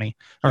date night money.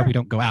 Or we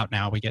don't go out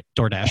now, we get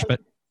DoorDash,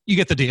 but you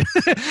get the deal.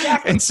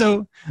 Exactly. And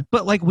so,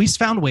 but like we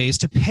found ways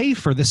to pay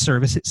for the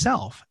service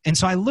itself. And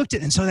so I looked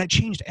at, and so that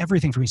changed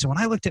everything for me. So when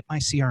I looked at my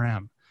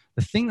CRM,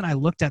 the thing that I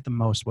looked at the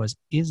most was,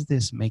 is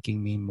this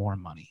making me more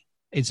money?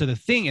 And so the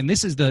thing, and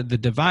this is the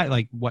divide,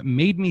 like what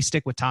made me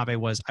stick with Tave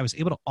was I was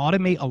able to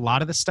automate a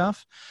lot of the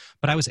stuff,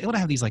 but I was able to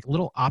have these like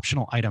little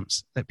optional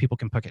items that people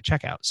can pick at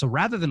checkout. So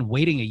rather than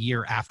waiting a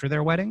year after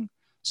their wedding,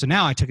 so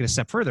now I took it a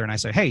step further and I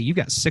say, hey, you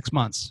got 6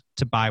 months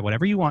to buy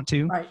whatever you want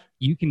to. Right.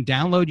 You can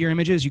download your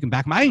images. You can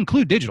back them. I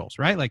include digitals,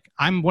 right? Like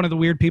I'm one of the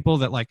weird people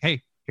that like,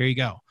 hey, here you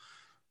go.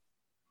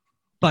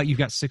 But you've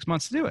got 6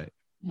 months to do it.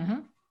 Mm-hmm.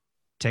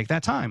 Take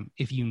that time.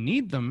 If you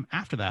need them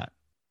after that,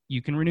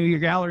 you can renew your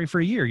gallery for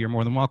a year. You're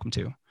more than welcome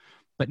to.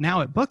 But now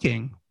at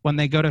booking, when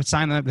they go to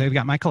sign up, they've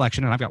got my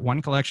collection and I've got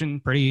one collection,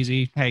 pretty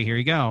easy. Hey, here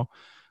you go.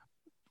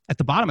 At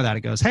the bottom of that,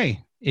 it goes,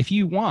 hey, if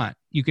you want,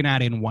 you can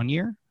add in 1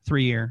 year,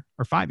 3 year,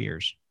 or 5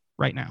 years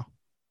right now.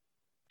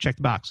 Check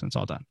the box and it's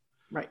all done.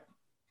 Right.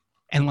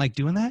 And like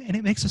doing that, and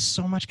it makes us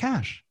so much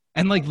cash.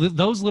 And like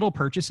those little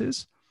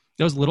purchases,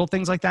 those little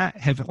things like that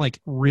have like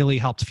really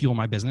helped fuel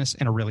my business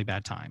in a really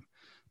bad time.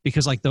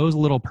 because like those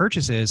little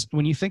purchases,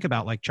 when you think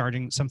about like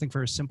charging something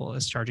for as simple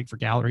as charging for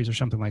galleries or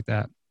something like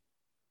that,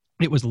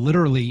 it was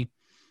literally,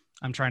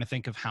 I'm trying to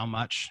think of how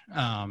much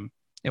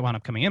it wound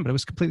up coming in, but it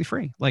was completely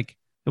free. Like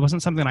it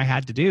wasn't something I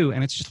had to do.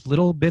 And it's just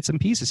little bits and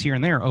pieces here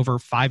and there over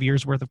 5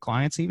 years worth of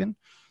clients, even,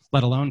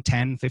 let alone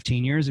 10,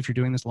 15 years. If you're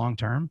doing this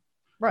long-term,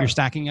 you're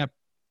stacking up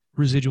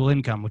residual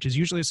income, which is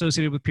usually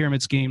associated with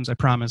pyramid schemes. I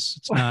promise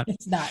it's not.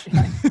 It's not.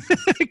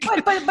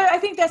 But I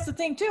think that's the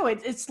thing too.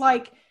 It's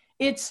like,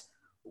 it's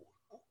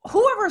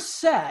whoever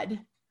said,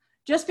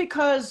 just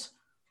because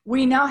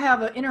we now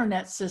have an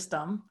internet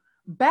system,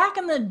 back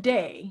in the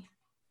day,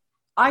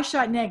 I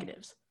shot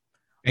negatives.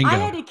 Bingo. I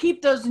had to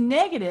keep those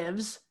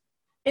negatives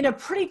in a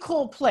pretty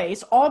cool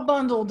place, all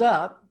bundled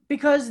up,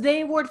 because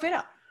they would fit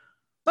out.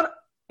 But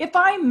if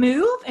I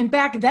move, and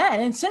back then,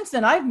 and since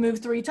then, I've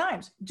moved 3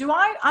 times.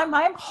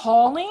 I'm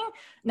hauling.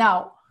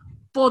 Now,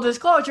 full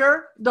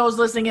disclosure, those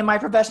listening in my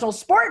professional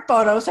sport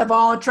photos have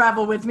all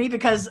traveled with me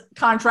because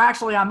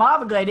contractually I'm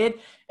obligated.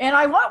 And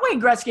I want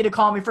Wayne Gretzky to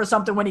call me for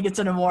something when he gets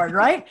an award,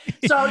 right?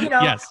 So,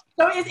 Yes.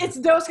 So it's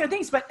those kind of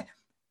things. But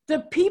the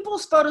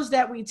people's photos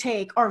that we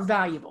take are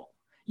valuable.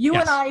 You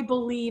and I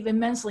believe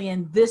immensely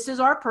in this is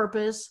our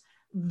purpose.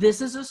 This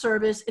is a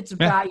service. It's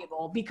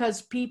valuable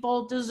because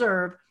people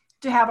deserve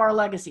to have our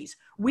legacies.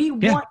 We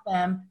want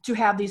them to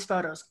have these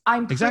photos.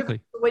 I'm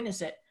privileged to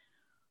witness it.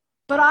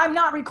 But I'm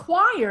not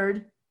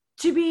required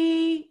to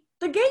be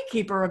the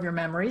gatekeeper of your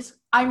memories.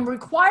 I'm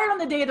required on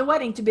the day of the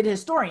wedding to be the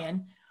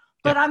historian,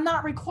 but I'm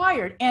not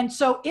required. And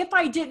so if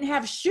I didn't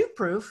have shoot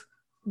proof,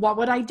 what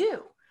would I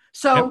do?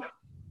 So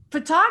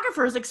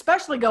photographers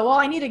especially go, well,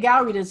 I need a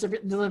gallery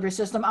delivery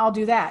system. I'll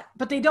do that.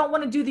 But they don't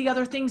want to do the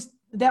other things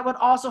that would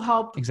also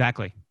help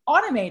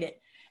automate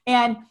it.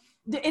 And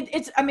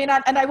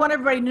I want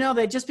everybody to know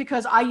that just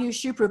because I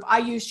use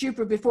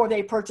ShootProof before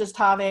they purchased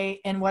Tave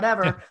and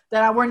whatever,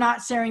 that we're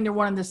not saying they're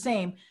one and the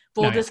same.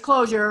 Full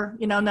disclosure,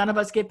 none of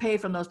us get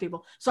paid from those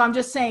people. So I'm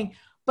just saying,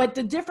 but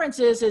the difference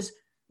is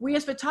we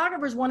as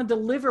photographers want to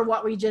deliver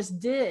what we just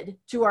did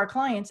to our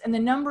clients, and the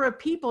number of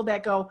people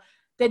that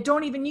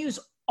don't even use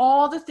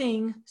all the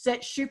things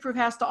that ShootProof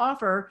has to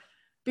offer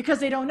because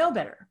they don't know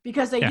better,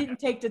 because they didn't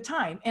take the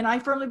time. And I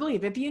firmly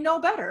believe if you know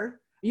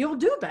better, you'll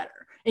do better.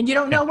 And you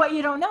don't know what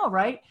you don't know,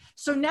 right?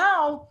 So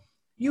now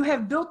you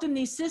have built in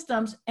these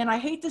systems, and I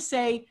hate to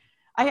say,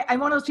 I'm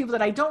one of those people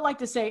that I don't like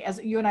to say, as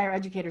you and I are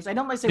educators, I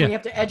don't like to say we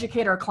have to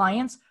educate our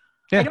clients.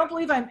 I don't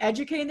believe I'm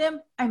educating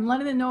them. I'm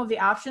letting them know of the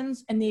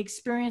options and the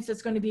experience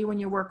that's going to be when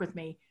you work with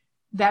me.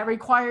 That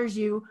requires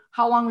you,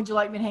 how long would you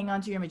like me to hang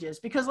on to your images?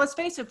 Because let's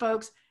face it,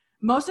 folks,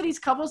 most of these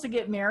couples that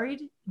get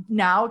married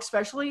now,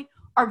 especially,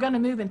 are going to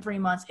move in 3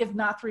 months, if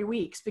not 3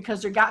 weeks,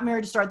 because they got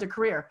married to start their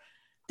career.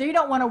 They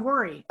don't want to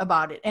worry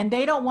about it. And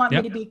they don't want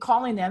me to be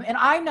calling them. And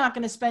I'm not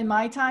going to spend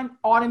my time,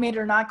 automated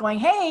or not, going,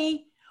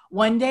 hey,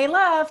 1 day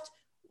left.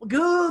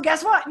 Goo,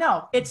 guess what?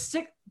 No, it's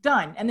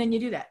done. And then you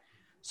do that.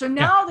 So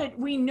now that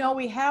we know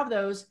we have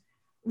those,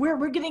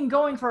 we're getting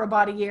going for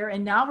about a year.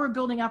 And now we're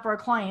building up our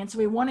clients.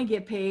 We want to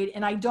get paid.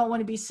 And I don't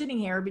want to be sitting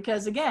here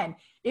because, again,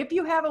 if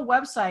you have a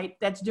website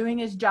that's doing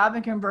its job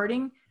in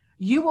converting,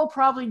 you will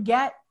probably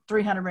get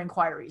 300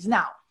 inquiries.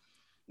 Now,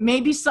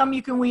 maybe some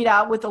you can weed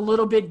out with a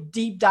little bit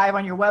deep dive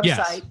on your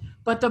website.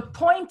 But the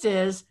point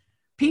is,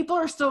 people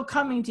are still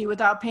coming to you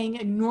without paying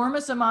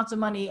enormous amounts of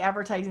money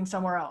advertising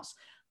somewhere else.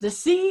 The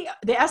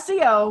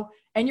SEO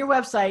and your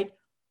website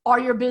are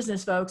your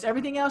business, folks.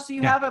 Everything else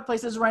you have at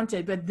places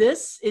rented, but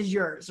this is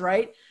yours,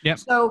 right?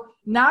 So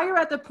now you're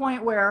at the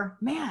point where,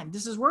 man,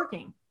 this is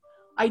working.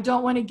 I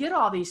don't want to get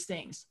all these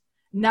things.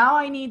 Now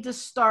I need to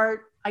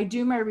start. I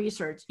do my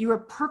research. You are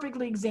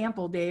perfectly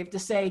example, Dave, to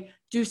say,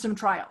 do some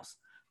trials.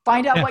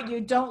 Find out what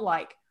you don't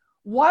like.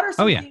 What are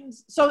some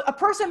things? So a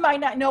person might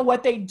not know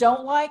what they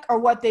don't like or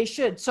what they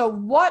should. So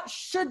what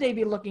should they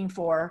be looking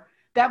for?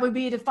 That would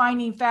be a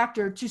defining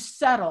factor to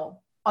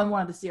settle on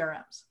one of the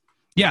CRMs.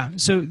 Yeah.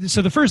 So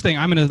the first thing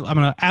I'm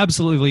gonna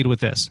absolutely lead with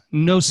this.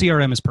 No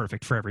CRM is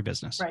perfect for every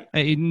business. Right.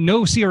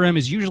 No CRM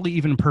is usually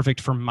even perfect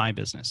for my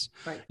business.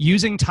 Right.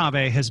 Using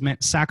Tave has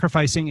meant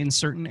sacrificing in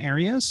certain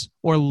areas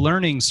or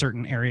learning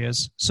certain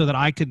areas so that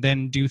I could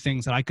then do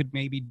things that I could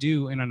maybe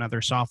do in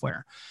another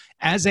software.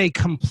 As a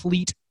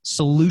complete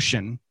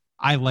solution,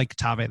 I like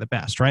Tave the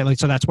best, right? Like,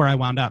 so that's where I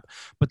wound up.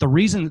 But the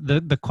reason,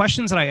 the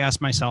questions that I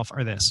ask myself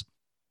are this.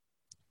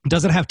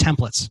 Does it have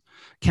templates?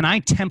 Can I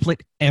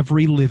template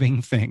every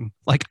living thing?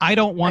 Like, I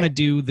don't want to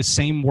do the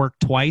same work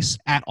twice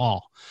at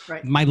all.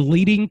 Right. My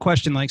leading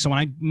question, so when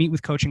I meet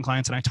with coaching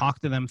clients and I talk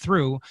to them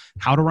through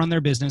how to run their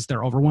business,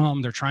 they're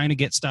overwhelmed, they're trying to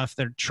get stuff,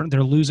 they're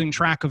losing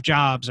track of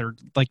jobs or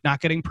like not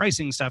getting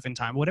pricing stuff in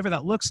time, whatever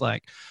that looks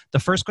like. The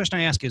first question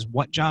I ask is,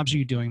 what jobs are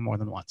you doing more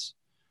than once?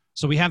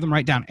 So we have them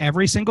write down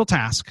every single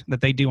task that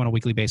they do on a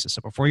weekly basis.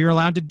 So before you're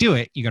allowed to do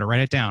it, you got to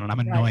write it down. And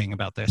I'm annoying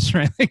about this,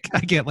 right? Like,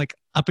 I get like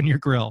up in your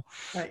grill.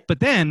 Right. But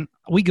then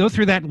we go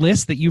through that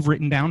list that you've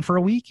written down for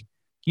a week.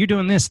 You're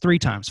doing this 3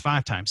 times,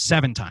 5 times,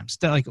 7 times,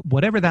 like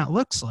whatever that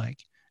looks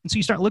like. And so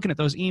you start looking at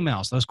those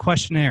emails, those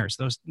questionnaires,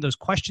 those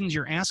questions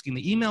you're asking,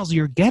 the emails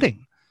you're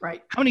getting.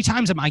 Right. How many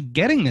times am I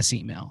getting this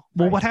email?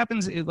 Well, what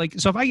happens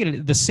so if I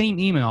get the same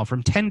email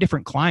from 10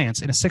 different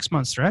clients in a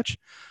 6-month stretch,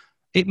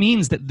 it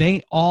means that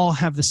they all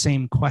have the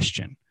same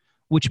question,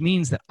 which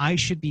means that I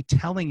should be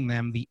telling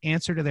them the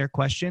answer to their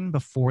question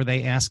before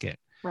they ask it.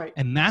 Right.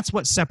 And that's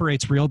what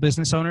separates real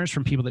business owners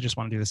from people that just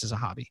want to do this as a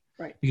hobby.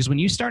 Right. Because when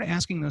you start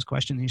asking those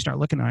questions and you start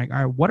looking like,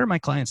 all right, what are my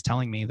clients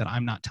telling me that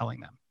I'm not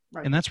telling them?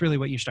 Right. And that's really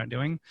what you start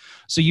doing.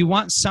 So you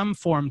want some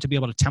form to be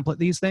able to template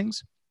these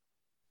things.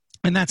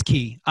 And that's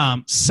key.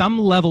 Some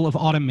level of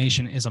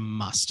automation is a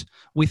must.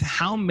 With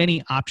how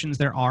many options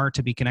there are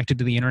to be connected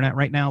to the internet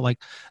right now, like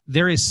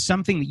there is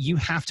something that you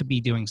have to be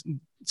doing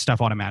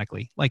stuff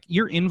automatically. Like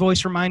your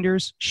invoice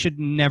reminders should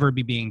never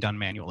be being done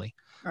manually.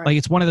 Right. Like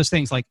it's one of those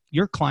things, like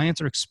your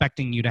clients are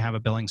expecting you to have a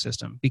billing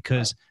system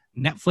because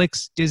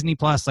Netflix, Disney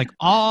Plus, like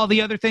all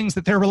the other things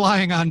that they're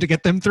relying on to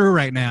get them through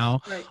right now,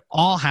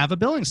 all have a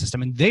billing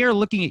system, and they are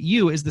looking at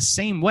you as the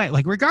same way,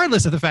 like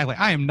regardless of the fact, like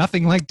I am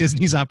nothing like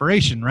Disney's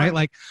operation, right?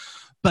 Like,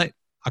 but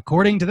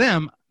according to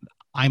them,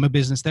 I'm a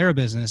business, they're a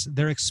business.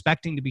 They're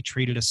expecting to be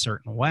treated a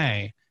certain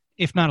way,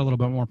 if not a little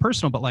bit more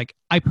personal. But like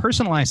I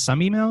personalize some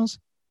emails.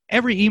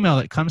 Every email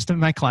that comes to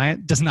my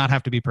client does not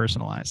have to be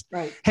personalized.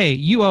 Right. Hey,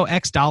 you owe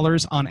X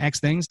dollars on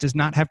X things does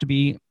not have to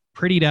be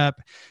prettied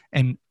up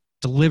and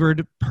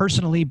delivered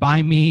personally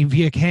by me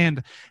via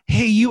canned.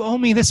 Hey, you owe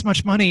me this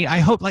much money. I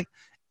hope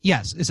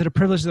yes. Is it a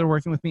privilege that they're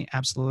working with me?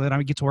 Absolutely. That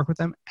I get to work with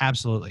them?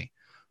 Absolutely.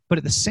 But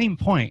at the same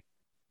point,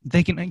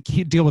 they can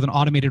deal with an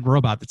automated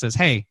robot that says,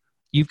 hey,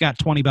 you've got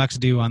 $20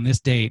 due on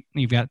this date.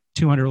 You've got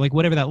 200, like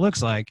whatever that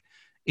looks like.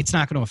 It's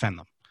not going to offend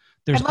them.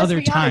 There's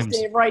other times, honest,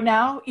 Dave, right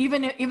now,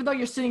 even though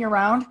you're sitting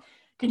around,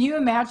 can you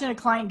imagine a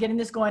client getting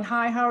this going,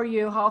 hi, how are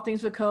you? How are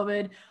things with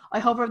COVID? I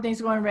hope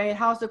everything's going right.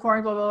 How's the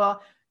quarantine? Blah, blah, blah.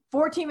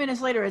 14 minutes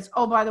later, it's,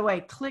 oh, by the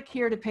way, click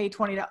here to pay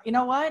 $20. You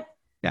know what?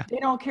 Yeah. They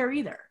don't care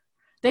either.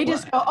 They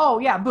just go, oh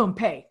yeah, boom,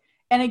 pay.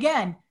 And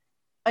again,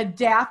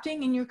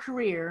 adapting in your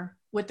career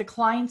with the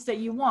clients that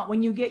you want.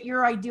 When you get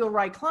your ideal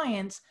right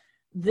clients,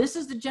 this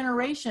is the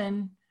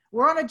generation.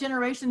 We're on a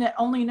generation that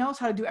only knows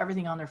how to do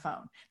everything on their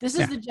phone. This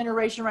is the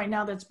generation right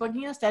now that's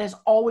booking us that has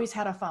always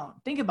had a phone.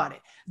 Think about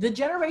it. The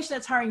generation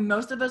that's hiring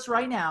most of us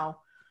right now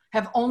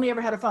have only ever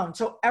had a phone.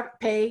 So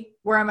pay,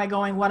 where am I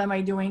going? What am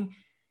I doing?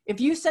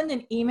 If you send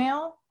an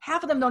email,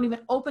 half of them don't even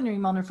open their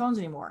email on their phones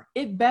anymore.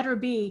 It better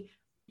be,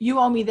 you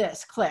owe me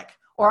this, click,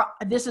 or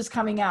this is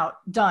coming out,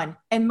 done.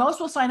 And most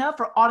will sign up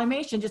for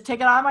automation. Just take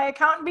it out of my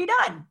account and be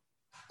done.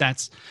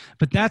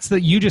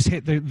 You just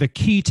hit the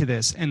key to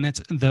this. And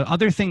that's the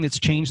other thing that's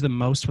changed the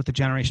most with the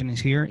generation is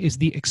here is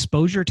the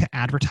exposure to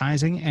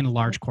advertising and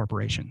large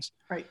corporations.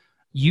 Right.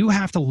 You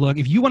have to look,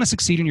 if you want to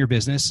succeed in your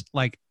business,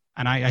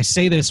 and I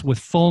say this with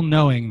full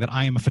knowing that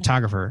I am a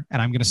photographer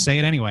and I'm going to say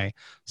it anyway,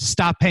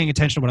 stop paying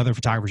attention to what other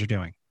photographers are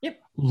doing. Yep.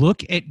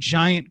 Look at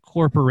giant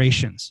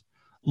corporations.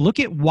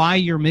 Look at why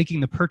you're making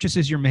the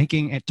purchases you're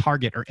making at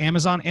Target or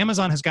Amazon.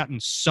 Amazon has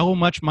gotten so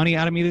much money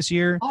out of me this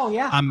year. Oh,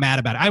 yeah. I'm mad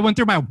about it. I went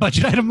through my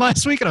budget item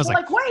last week and I was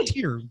like, wait.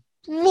 Dear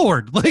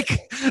Lord,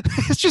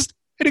 it's just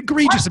an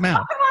egregious amount.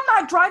 How come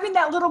I'm not driving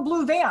that little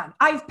blue van?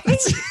 I've paid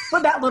for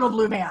that little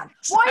blue van.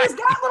 Why is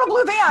that little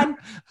blue van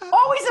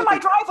always in my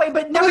driveway,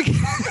 but never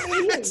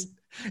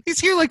He's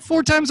here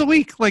 4 times a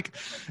week.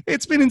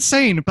 It's been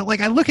insane. But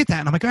I look at that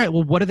and I'm like, all right,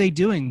 well, what are they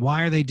doing?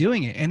 Why are they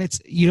doing it? And it's,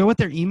 you know what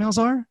their emails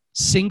are?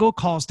 Single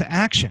calls to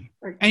action.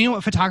 Right. And you know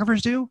what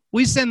photographers do?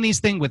 We send these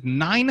things with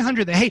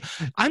 900. Hey,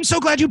 I'm so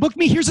glad you booked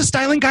me. Here's a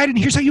styling guide and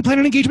here's how you plan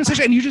an engagement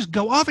session. And you just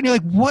go off and you're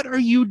like, what are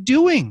you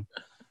doing?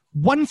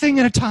 One thing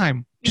at a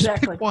time. Just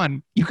pick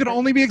one. You can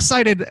only be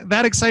excited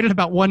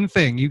about one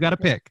thing. You got to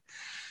pick.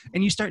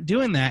 And you start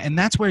doing that. And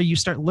that's where you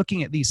start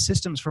looking at these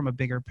systems from a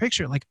bigger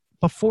picture. Like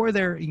before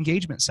their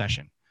engagement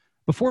session,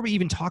 before we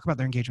even talk about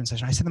their engagement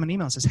session, I send them an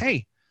email that says,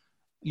 hey,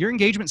 your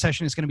engagement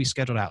session is going to be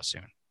scheduled out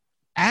soon.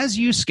 As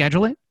you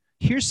schedule it,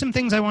 here's some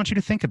things I want you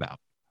to think about.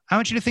 I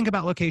want you to think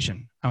about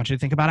location. I want you to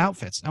think about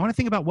outfits. I want to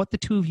think about what the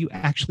two of you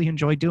actually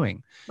enjoy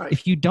doing. Right.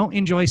 If you don't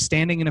enjoy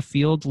standing in a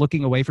field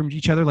looking away from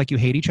each other like you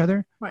hate each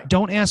other,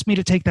 don't ask me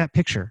to take that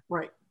picture.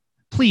 Right.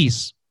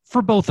 Please,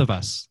 for both of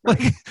us.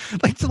 Right.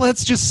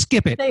 Let's just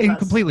skip it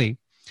completely.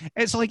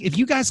 And so if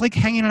you guys like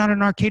hanging out at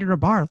an arcade or a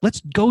bar, let's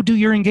go do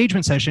your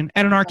engagement session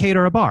at an arcade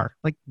or a bar.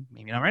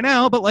 Maybe not right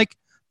now, but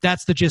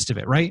that's the gist of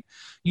it, right?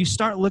 You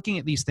start looking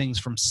at these things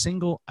from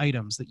single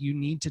items that you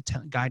need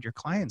to guide your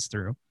clients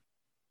through.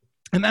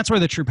 And that's where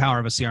the true power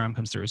of a CRM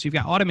comes through. So you've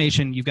got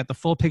automation, you've got the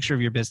full picture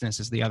of your business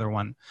is the other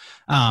one.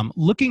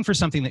 Looking for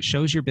something that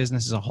shows your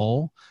business as a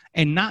whole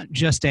and not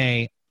just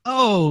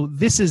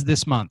this is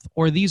this month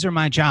or these are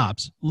my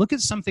jobs. Look at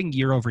something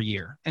year over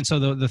year. And so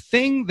the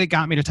thing that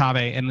got me to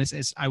Tave, and this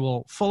is, I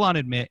will full on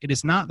admit, it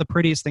is not the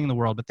prettiest thing in the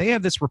world, but they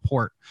have this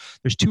report.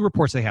 There's 2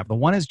 reports they have. The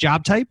one is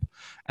job type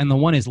and the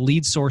one is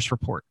lead source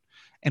report.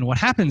 And what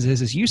happens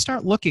is you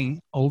start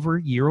looking over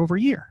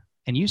year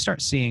and you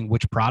start seeing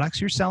which products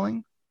you're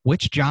selling,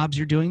 which jobs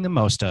you're doing the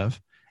most of,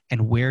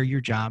 and where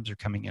your jobs are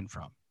coming in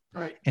from.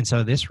 Right. And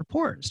so this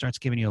report starts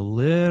giving you a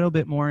little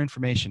bit more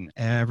information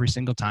every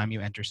single time you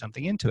enter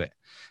something into it.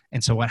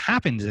 And so what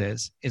happens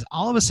is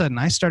all of a sudden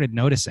I started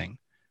noticing,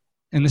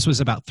 and this was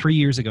about 3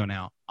 years ago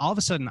now, all of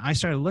a sudden I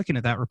started looking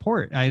at that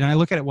report. And I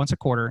look at it once a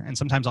quarter, and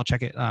sometimes I'll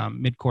check it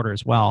mid-quarter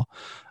as well.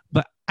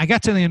 But I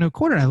got to the end of the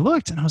quarter and I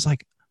looked and I was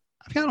like,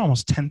 I've got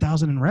almost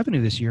 10,000 in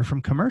revenue this year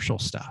from commercial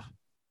stuff.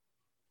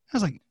 I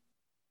was like,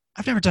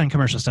 I've never done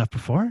commercial stuff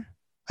before.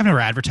 I've never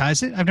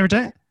advertised it. I've never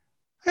done it.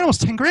 I got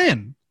almost 10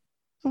 grand.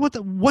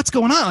 What's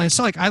going on? And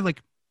so I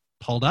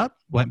pulled up,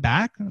 went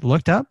back,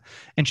 looked up,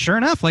 and sure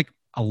enough,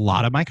 a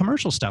lot of my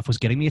commercial stuff was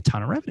getting me a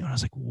ton of revenue. And I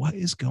was like, what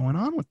is going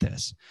on with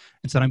this?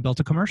 And so I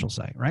built a commercial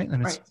site, right?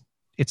 And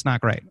it's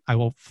not great. I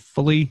will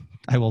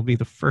be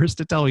the first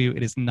to tell you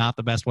it is not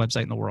the best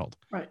website in the world.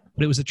 Right.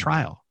 But it was a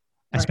trial.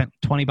 I spent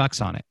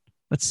 $20 on it.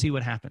 Let's see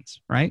what happens,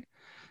 right?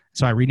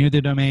 So I renewed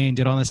the domain,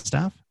 did all this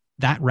stuff.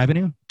 That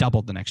revenue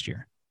doubled the next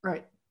year.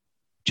 Right.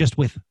 Just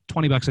with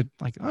 $20,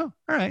 oh, all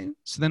right.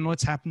 So then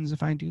what happens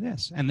if I do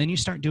this? And then you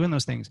start doing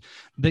those things.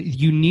 But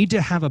you need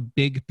to have a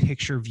big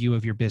picture view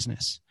of your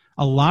business.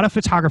 A lot of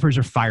photographers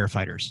are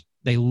firefighters.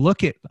 They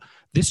look at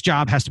this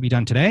job has to be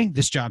done today.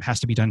 This job has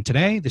to be done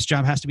today. This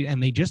job has to be,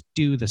 and they just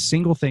do the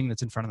single thing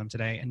that's in front of them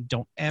today and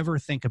don't ever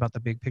think about the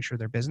big picture of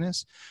their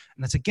business.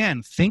 And that's,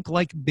 again, think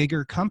like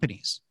bigger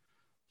companies.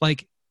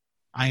 Like,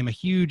 I am a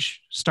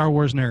huge Star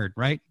Wars nerd,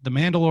 right? The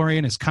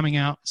Mandalorian is coming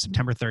out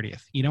September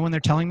 30th. You know when they're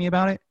telling me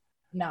about it?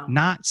 No.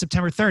 Not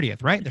September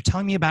 30th, right? They're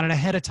telling me about it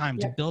ahead of time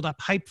to build up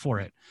hype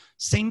for it.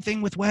 Same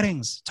thing with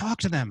weddings. Talk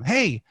to them.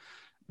 Hey,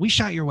 we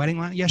shot your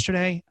wedding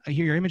yesterday. I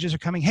hear your images are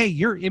coming. Hey,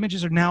 your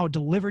images are now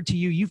delivered to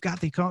you. You've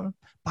got the code.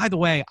 By the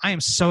way, I am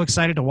so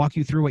excited to walk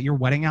you through what your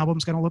wedding album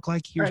is going to look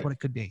like. Here's what it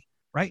could be,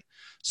 right?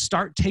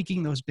 Start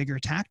taking those bigger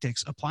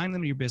tactics, applying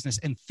them to your business,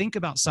 and think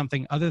about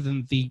something other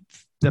than the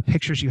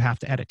pictures you have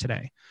to edit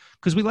today.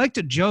 Because we like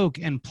to joke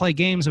and play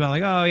games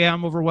about oh yeah,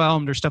 I'm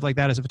overwhelmed or stuff like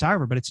that as a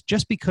photographer, but it's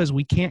just because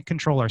we can't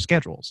control our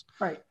schedules.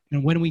 Right.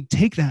 And when we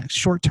take that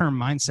short-term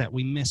mindset,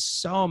 we miss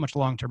so much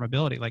long-term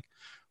ability.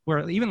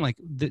 Where even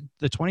the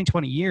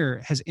 2020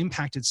 year has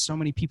impacted so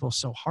many people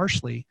so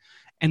harshly.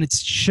 And it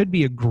should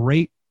be a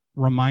great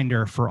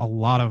reminder for a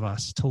lot of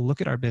us to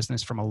look at our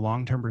business from a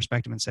long-term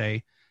perspective and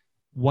say,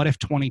 what if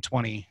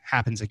 2020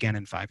 happens again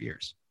in 5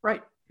 years?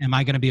 Right. Am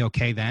I going to be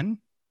okay then?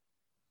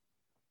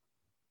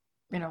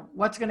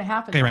 What's going to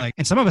happen? Okay, right.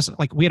 And some of us,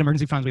 we had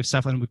emergency funds, we have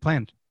stuff, and we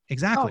planned.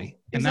 Exactly.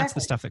 And that's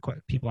the stuff that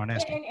people aren't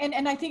asking.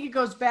 And I think it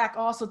goes back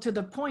also to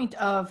the point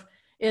of,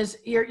 is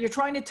you're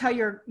trying to tell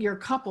your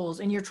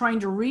couples and you're trying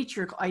to reach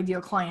your ideal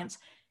clients.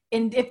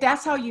 And if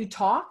that's how you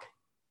talk,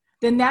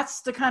 then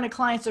that's the kind of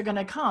clients that are going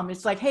to come.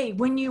 It's like, hey,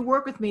 when you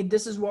work with me,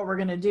 this is what we're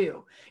going to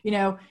do.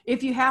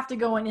 If you have to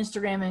go on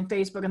Instagram and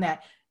Facebook and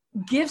that,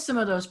 give some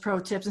of those pro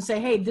tips and say,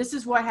 hey, this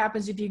is what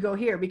happens if you go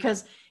here.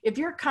 Because if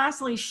you're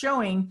constantly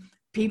showing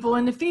people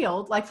in the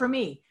field, like for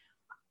me,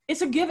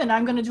 it's a given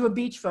I'm going to do a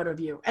beach photo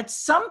of you. At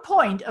some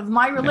point of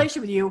my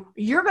relationship with you,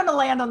 you're going to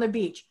land on the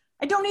beach.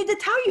 I don't need to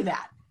tell you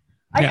that.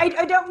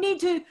 I don't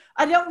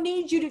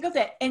need you to go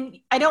there. And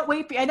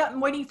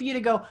I'm waiting for you to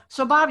go,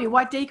 so Bobby,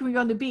 what day can we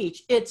go on the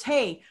beach? It's,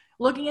 hey,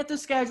 looking at the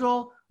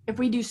schedule, if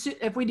we do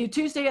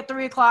Tuesday at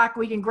 3:00,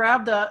 we can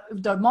grab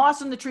the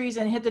moss in the trees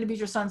and hit the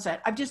beach or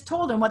sunset. I've just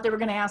told them what they were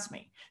going to ask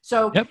me.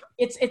 So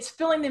it's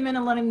filling them in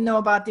and letting them know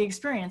about the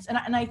experience.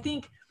 And I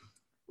think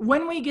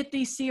when we get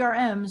these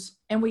CRMs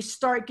and we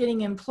start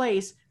getting in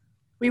place,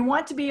 we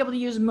want to be able to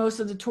use most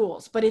of the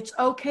tools, but it's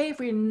okay if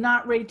we're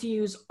not ready to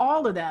use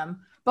all of them,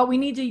 but we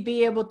need to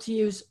be able to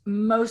use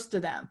most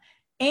of them.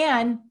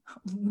 And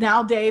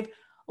now, Dave,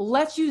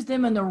 let's use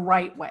them in the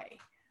right way.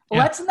 Yeah.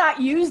 Let's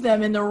not use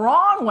them in the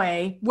wrong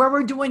way where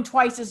we're doing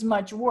twice as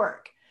much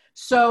work.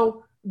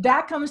 So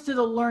that comes to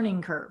the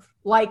learning curve.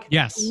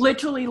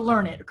 Literally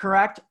learn it,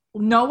 correct?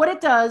 Know what it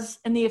does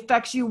and the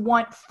effects you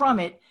want from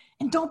it.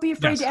 And don't be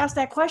afraid to ask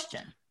that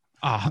question.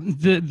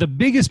 The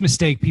biggest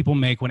mistake people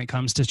make when it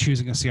comes to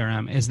choosing a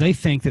CRM is they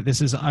think that this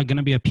is going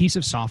to be a piece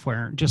of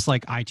software, just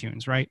like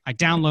iTunes, right? I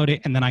download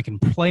it and then I can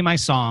play my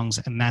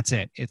songs and that's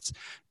it. It's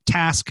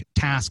task,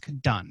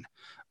 done.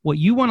 What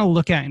you want to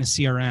look at in a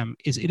CRM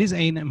is it is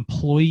an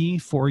employee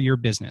for your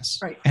business.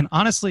 Right. And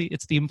honestly,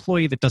 it's the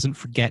employee that doesn't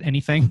forget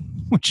anything,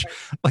 which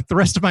like the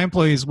rest of my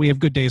employees, we have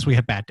good days, we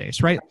have bad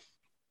days, right?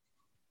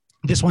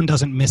 This one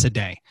doesn't miss a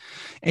day.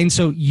 And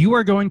so you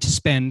are going to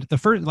spend the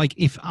first,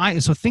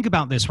 so think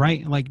about this,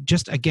 right?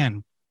 Just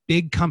again,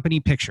 big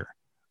company picture.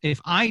 If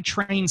I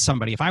train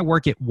somebody, if I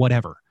work at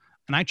whatever,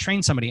 and I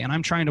train somebody and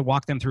I'm trying to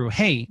walk them through,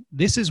 hey,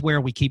 this is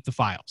where we keep the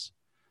files.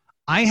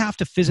 I have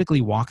to physically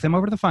walk them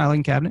over to the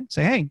filing cabinet,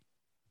 say, hey,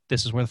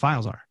 this is where the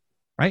files are,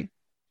 right?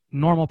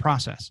 Normal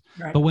process.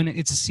 Right. But when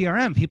it's a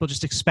CRM, people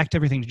just expect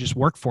everything to just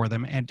work for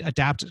them and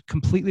adapt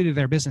completely to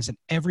their business. And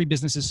every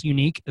business is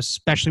unique,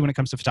 especially when it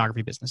comes to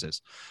photography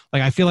businesses.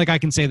 I feel like I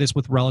can say this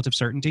with relative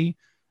certainty.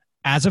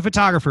 As a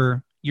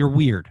photographer, you're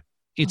weird.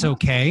 It's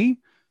okay.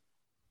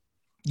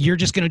 you're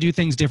just going to do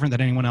things different than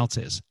anyone else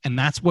is. And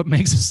that's what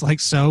makes us like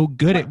so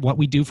good at what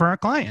we do for our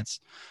clients.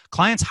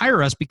 Clients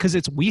hire us because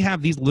we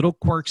have these little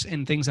quirks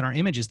and things in our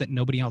images that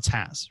nobody else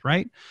has.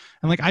 Right.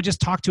 And like, I just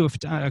talked to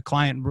a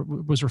client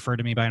was referred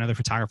to me by another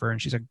photographer,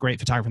 and she's a great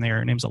photographer there.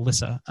 Her name's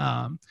Alyssa.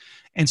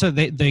 And so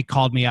they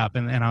called me up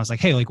and I was like,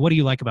 hey, like, what do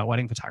you like about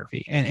wedding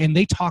photography? And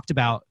they talked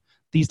about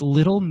these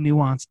little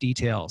nuanced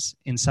details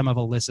in some of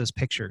Alyssa's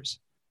pictures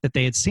that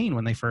they had seen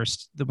when they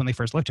first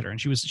looked at her, and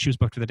she was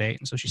booked for the date,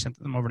 and so she sent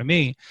them over to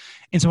me.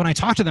 And so when I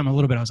talked to them a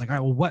little bit, I was like, all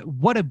right, well,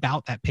 what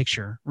about that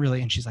picture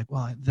really? And she's like,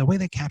 well, the way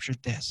they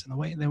captured this, and the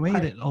way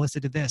that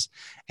Alyssa did this,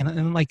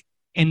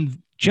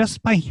 and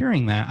just by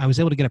hearing that, I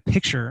was able to get a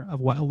picture of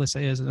what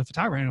Alyssa is as a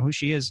photographer and who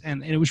she is,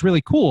 and it was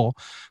really cool.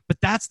 But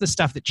that's the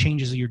stuff that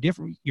changes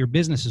your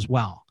business as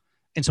well.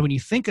 And so when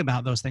you think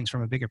about those things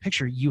from a bigger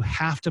picture, you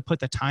have to put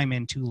the time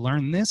in to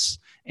learn this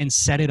and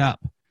set it up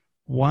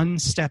one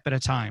step at a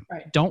time.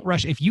 Right. Don't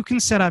rush. If you can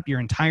set up your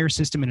entire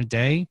system in a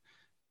day,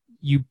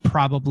 you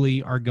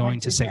probably are going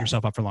to set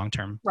yourself up for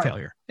long-term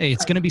failure.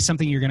 It's going to be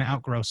something you're going to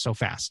outgrow so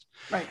fast.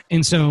 Right.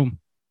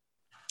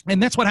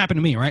 And that's what happened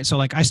to me, right? So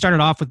like I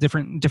started off with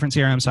different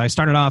CRMs. So I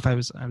started off, I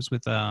was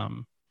with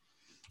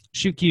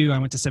ShootQ. I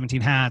went to 17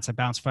 Hats. I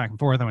bounced back and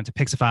forth. I went to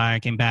Pixify. I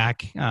came back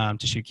to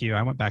ShootQ.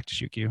 I went back to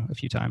ShootQ a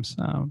few times.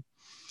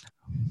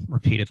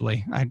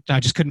 Repeatedly. I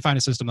just couldn't find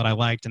a system that I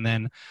liked. And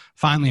then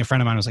finally a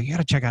friend of mine was like, you got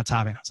to check out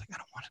Tave. And I was like,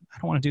 I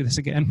don't want to do this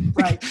again.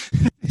 Right.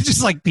 It's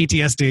just like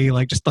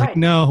PTSD,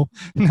 no.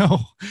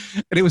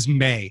 And it was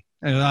May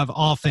of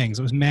all things.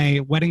 It was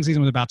May. Wedding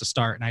season was about to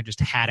start and I just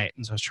had it.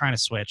 And so I was trying to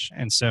switch.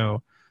 And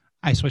so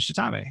I switched to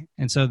Tave.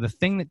 And so the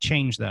thing that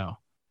changed though,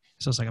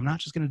 so it's like, I'm not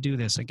just going to do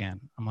this again.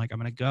 I'm like, I'm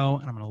going to go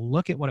and I'm going to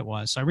look at what it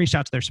was. So I reached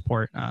out to their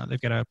support. They've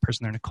got a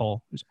person there,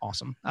 Nicole, who's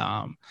awesome.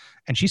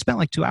 And she spent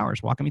like 2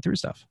 hours walking me through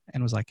stuff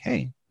and was like,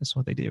 hey, this is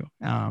what they do.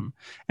 And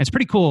it's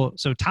pretty cool.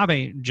 So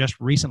Tave just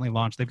recently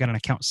launched. They've got an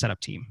account setup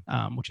team,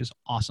 which is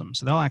awesome.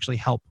 So they'll actually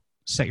help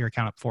set your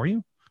account up for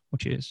you,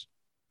 which is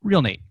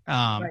real neat.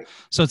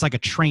 So it's like a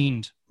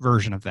trained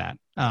version of that.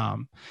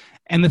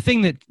 And the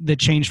thing that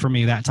changed for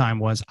me that time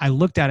was I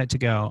looked at it to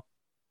go,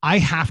 I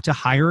have to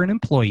hire an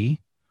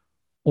employee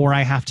or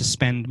I have to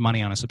spend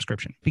money on a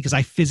subscription because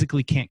I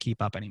physically can't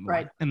keep up anymore.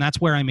 Right. And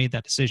that's where I made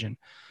that decision.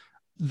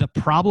 The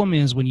problem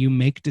is when you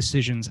make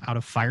decisions out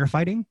of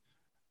firefighting,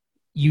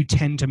 you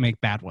tend to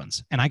make bad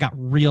ones. And I got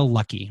real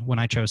lucky when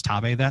I chose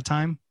Tave that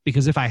time,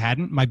 because if I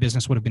hadn't, my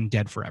business would have been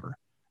dead forever.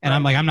 And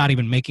I'm like, I'm not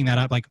even making that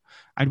up. Like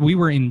we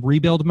were in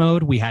rebuild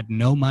mode. We had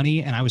no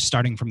money and I was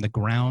starting from the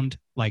ground.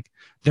 Like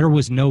there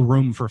was no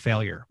room for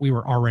failure. We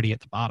were already at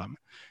the bottom.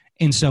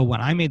 And so when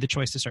I made the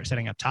choice to start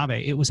setting up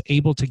Tave, it was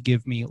able to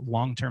give me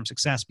long-term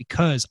success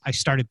because I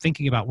started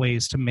thinking about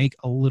ways to make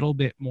a little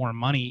bit more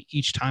money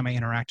each time I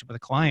interacted with a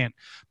client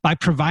by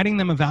providing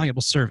them a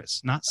valuable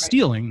service, not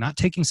stealing, not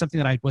taking something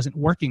that I wasn't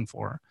working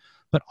for,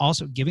 but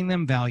also giving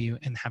them value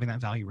and having that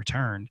value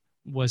returned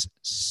was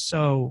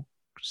so,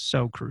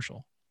 so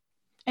crucial.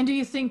 And do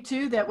you think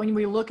too that when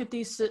we look at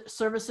these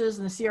services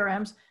and the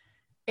CRMs,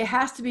 it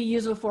has to be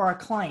usable for our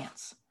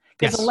clients?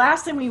 Because the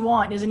last thing we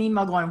want is an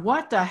email going,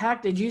 what the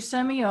heck did you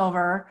send me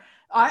over?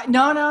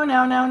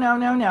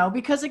 No.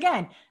 Because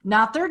again,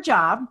 not their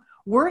job.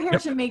 We're here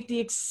to make the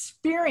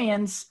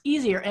experience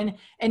easier.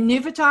 And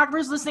new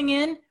photographers listening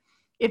in,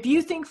 if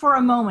you think for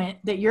a moment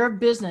that your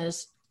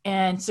business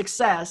and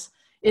success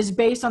is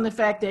based on the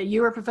fact that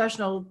you're a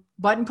professional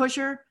button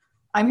pusher,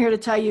 I'm here to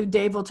tell you,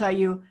 Dave will tell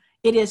you,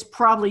 it is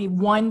probably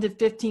 1 to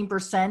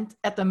 15%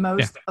 at the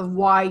most of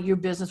why your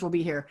business will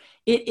be here.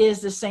 It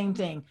is the same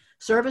thing.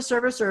 Service,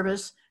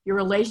 your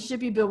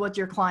relationship you build with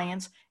your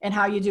clients and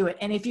how you do it.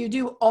 And if you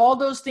do all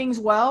those things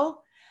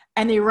well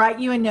and they write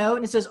you a note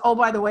and it says, oh,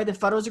 by the way, the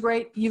photos are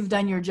great, you've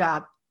done your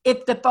job.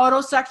 If the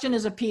photo section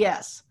is a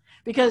PS,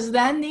 because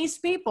then these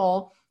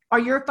people are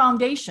your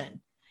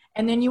foundation.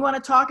 And then you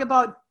want to talk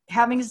about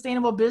having a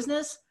sustainable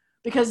business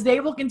because they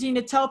will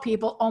continue to tell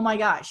people, oh my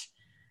gosh,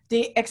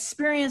 the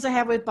experience I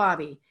have with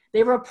Bobby,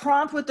 they were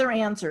prompt with their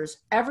answers.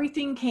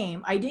 Everything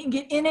came. I didn't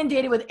get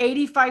inundated with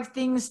 85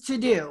 things to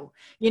do.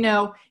 You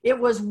know, it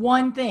was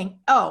one thing.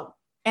 Oh,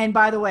 and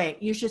by the way,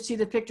 you should see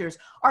the pictures.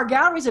 Our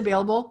gallery's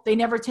available. They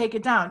never take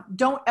it down.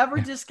 Don't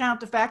ever discount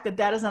the fact that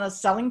that is not a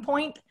selling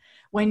point.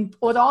 When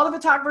with all the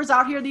photographers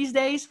out here these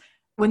days,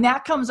 when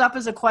that comes up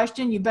as a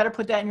question, you better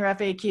put that in your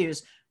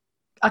FAQs.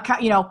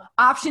 You know,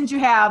 options you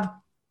have,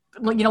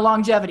 you know,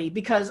 longevity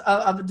because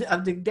of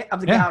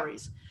the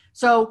galleries.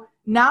 So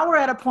now we're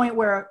at a point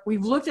where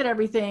we've looked at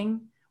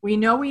everything. We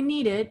know we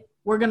need it.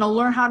 We're going to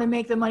learn how to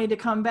make the money to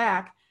come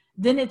back.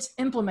 Then it's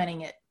implementing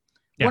it.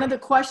 Yeah. One of the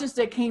questions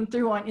that came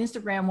through on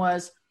Instagram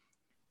was,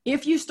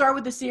 if you start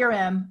with the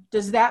CRM,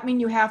 does that mean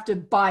you have to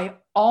buy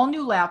all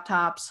new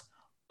laptops,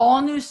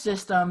 all new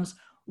systems?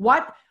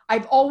 What?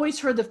 I've always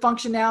heard the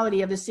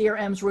functionality of the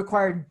CRMs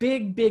required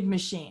big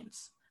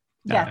machines.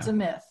 That's a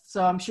myth.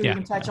 So I'm sure you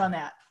can touch on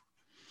that.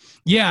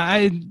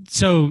 Yeah.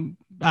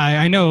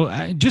 I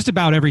know just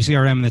about every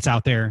CRM that's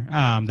out there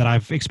that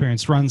I've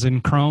experienced runs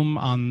in Chrome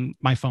on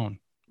my phone,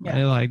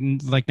 Yeah.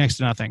 like next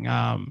to nothing.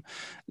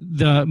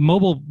 The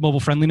mobile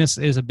friendliness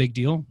is a big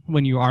deal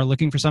when you are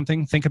looking for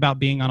something. Think about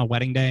being on a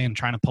wedding day and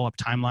trying to pull up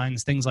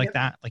timelines, things like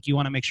that. Like you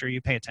want to make sure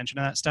you pay attention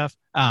to that stuff.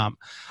 I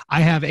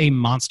have a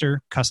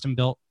monster custom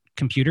built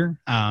computer.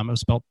 It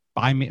was built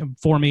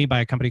for me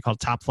by a company called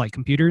Top Flight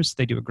Computers.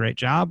 They do a great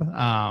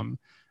job.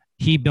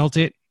 He built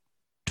it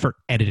for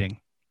editing.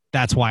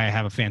 That's why I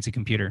have a fancy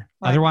computer.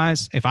 Right.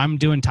 Otherwise, if I'm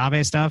doing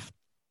Tave stuff,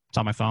 it's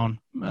on my phone.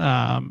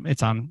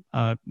 It's on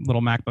a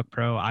little MacBook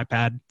Pro,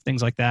 iPad,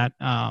 things like that.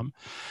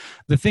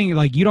 The thing,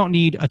 like, you don't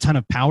need a ton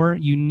of power.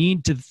 You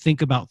need to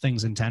think about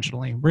things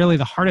intentionally. Really,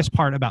 the hardest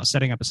part about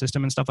setting up a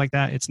system and stuff like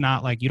that, it's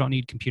not like you don't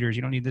need computers,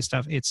 you don't need this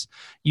stuff. It's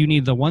you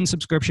need the one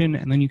subscription,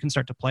 and then you can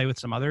start to play with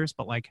some others.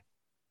 But like,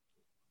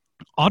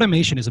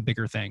 automation is a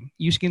bigger thing.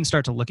 You can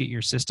start to look at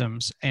your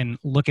systems and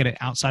look at it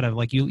outside of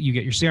like you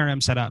get your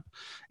CRM set up.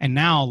 And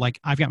now, like,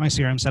 I've got my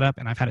CRM set up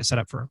and I've had it set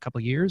up for a couple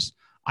of years.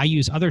 I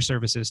use other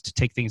services to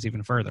take things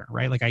even further,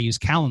 right? Like I use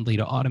Calendly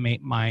to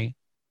automate my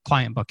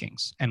client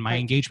bookings and my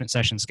engagement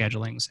session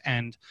schedulings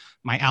and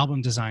my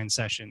album design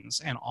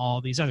sessions and all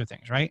these other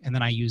things, right? And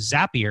then I use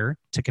Zapier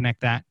to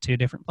connect that to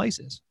different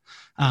places.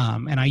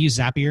 And I use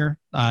Zapier.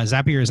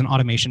 Zapier is an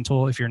automation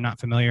tool, if you're not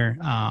familiar.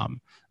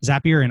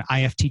 Zapier and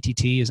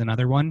IFTTT is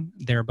another one.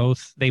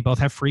 They both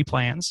have free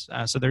plans.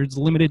 So there's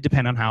limited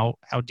depending on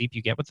how deep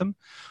you get with them.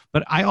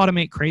 But I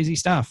automate crazy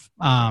stuff.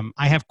 I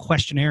have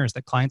questionnaires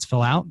that clients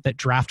fill out that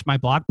draft my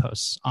blog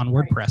posts on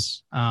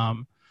WordPress.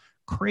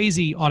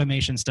 Crazy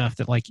automation stuff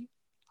that like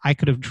I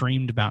could have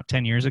dreamed about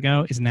 10 years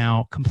ago is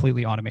now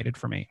completely automated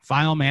for me.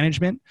 File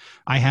management.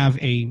 I have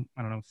a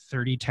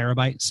 30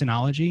 terabyte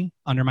Synology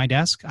under my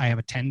desk. I have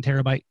a 10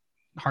 terabyte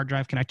hard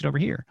drive connected over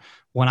here.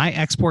 When I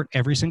export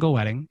every single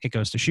wedding, it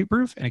goes to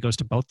ShootProof and it goes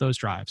to both those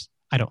drives.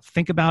 I don't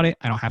think about it.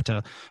 I don't have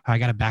to, I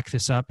got to back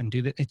this up and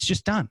do that. It's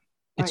just done.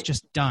 It's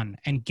just done.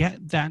 And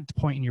get that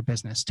point in your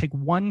business. Take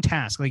one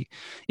task. Like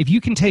if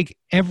you can take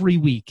every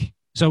week.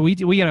 So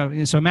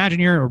so imagine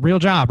you're a real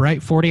job,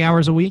 right? 40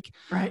 hours a week.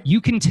 Right.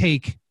 You can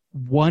take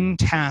one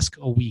task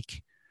a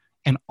week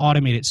and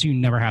automate it so you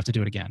never have to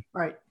do it again.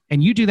 Right.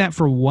 And you do that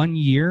for 1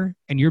 year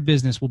and your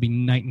business will be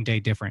night and day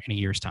different in a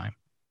year's time.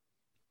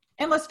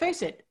 And let's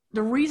face it,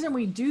 the reason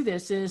we do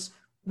this is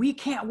we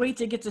can't wait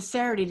to get to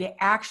Saturday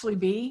to actually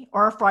be,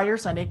 or Friday or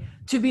Sunday,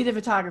 to be the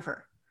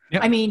photographer.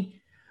 Yep. I mean,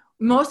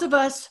 most of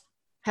us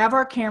have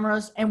our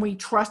cameras and we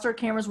trust our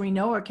cameras. We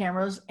know our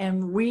cameras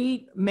and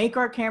we make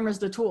our cameras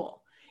the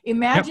tool.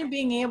 Imagine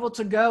being able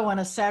to go on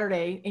a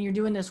Saturday and you're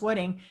doing this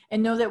wedding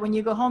and know that when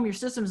you go home, your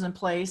system's in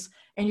place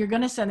and you're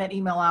going to send that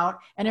email out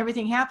and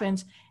everything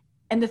happens.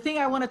 And the thing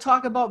I want to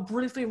talk about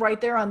briefly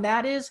right there on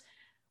that is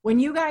when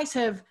you guys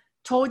have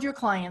told your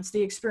clients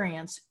the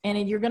experience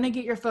and you're going to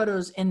get your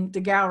photos in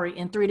the gallery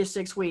in 3 to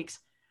 6 weeks,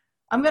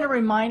 I'm going to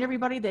remind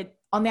everybody that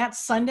on that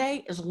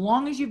Sunday, as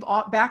long as you've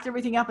backed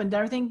everything up and done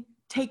everything,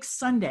 take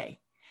Sunday.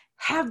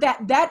 Have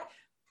that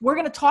we're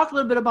going to talk a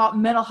little bit about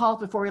mental health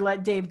before we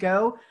let Dave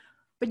go.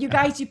 But you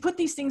guys, you put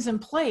these things in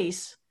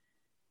place.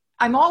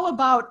 I'm all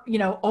about,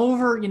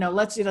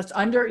 let's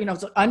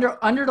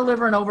under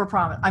deliver and over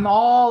promise. I'm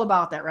all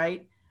about that,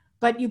 right?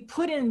 But you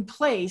put in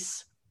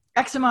place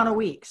X amount of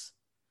weeks.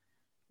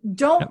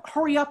 Don't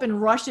hurry up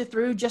and rush it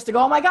through just to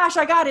go, oh my gosh,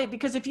 I got it.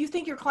 Because if you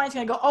think your client's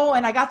going to go, oh,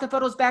 and I got the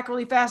photos back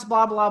really fast,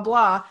 blah, blah,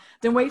 blah,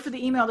 then wait for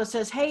the email that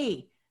says,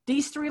 hey,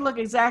 these 3 look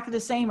exactly the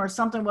same or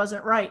something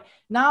wasn't right.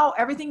 Now,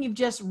 everything you've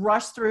just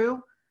rushed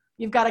through,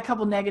 you've got a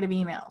couple negative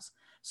emails.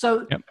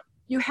 So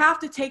you have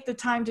to take the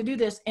time to do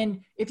this.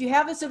 And if you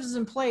have the systems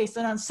in place,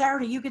 then on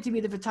Saturday, you get to be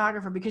the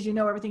photographer because you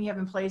know everything you have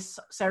in place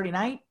Saturday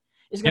night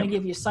is going to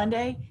give you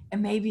Sunday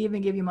and maybe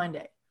even give you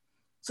Monday.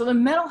 So the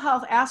mental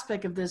health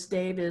aspect of this,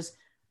 Dave, is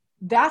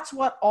that's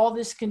what all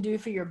this can do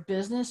for your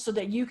business so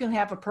that you can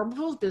have a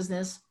purposeful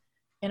business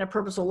and a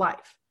purposeful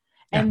life.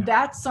 And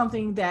that's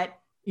something that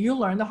you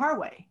learn the hard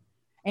way.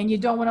 And you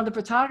don't want other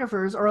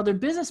photographers or other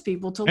business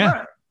people to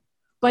learn.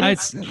 But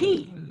it's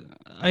key.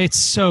 It's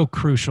so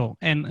crucial.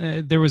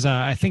 And there was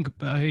I think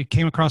it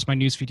came across my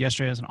newsfeed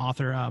yesterday as an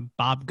author,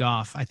 Bob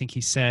Goff. I think he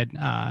said,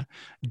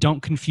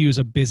 don't confuse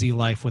a busy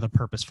life with a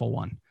purposeful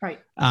one. Right.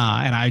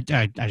 And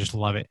I just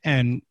love it.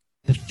 And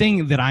the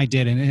thing that I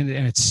did, and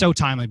it's so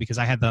timely because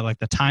I had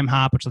the time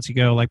hop, which lets you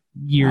go like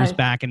years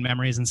back in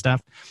memories and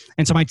stuff.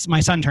 And so my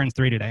son turns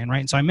 3 today.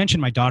 And so I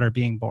mentioned my daughter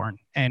being born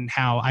and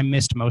how I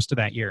missed most of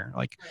that year.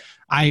 Like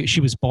she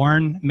was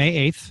born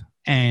May 8th.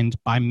 And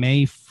by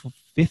May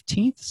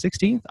 15th,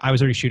 16th, I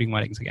was already shooting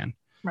weddings again.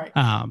 Right.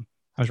 I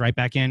was right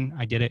back in.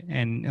 I did it.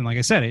 And like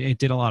I said, it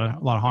did a lot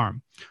of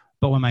harm.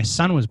 But when my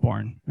son was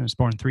born, I was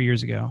born 3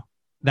 years ago,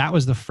 that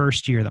was the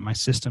first year that my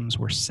systems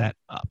were set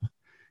up.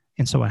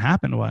 And so what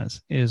happened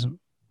is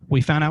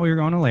we found out we were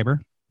going to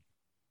labor.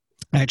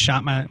 I had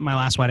shot my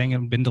last wedding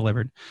and been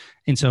delivered.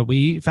 And so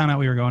we found out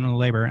we were going into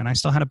labor and I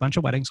still had a bunch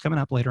of weddings coming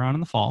up later on in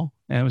the fall.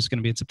 And it was going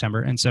to be in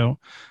September. And so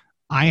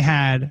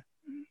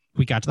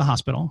we got to the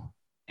hospital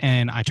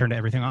and I turned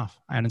everything off.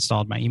 I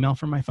uninstalled my email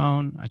from my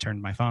phone. I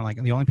turned my phone,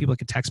 like the only people that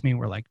could text me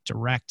were like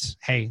direct,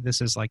 hey,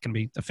 this is like going to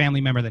be a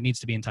family member that needs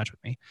to be in touch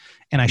with me.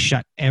 And I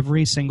shut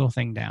every single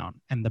thing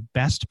down. And the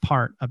best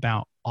part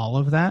about all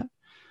of that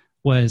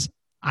was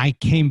I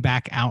came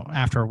back out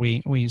after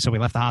we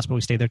left the hospital.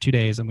 We stayed there 2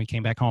 days and we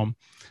came back home.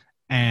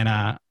 And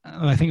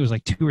I think it was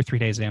like 2 or 3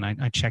 days in,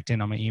 I checked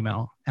in on my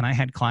email, and I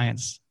had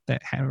clients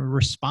that were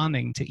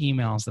responding to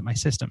emails that my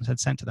systems had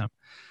sent to them.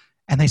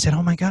 And they said,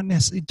 oh my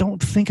goodness,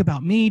 don't think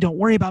about me. Don't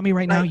worry about me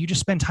right now. You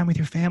just spend time with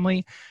your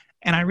family.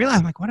 And I realized,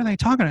 I'm like, what are they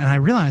talking about? And I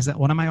realized that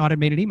one of my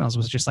automated emails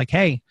was just like,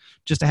 hey,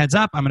 just a heads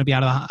up, I'm going to be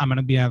out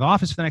of the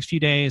office for the next few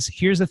days.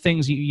 Here's the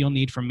things you'll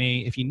need from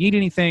me. If you need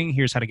anything,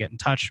 here's how to get in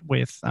touch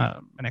with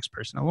the next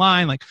person in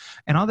line, like,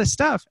 and all this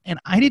stuff. And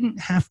I didn't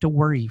have to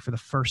worry for the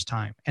first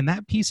time. And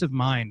that peace of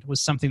mind was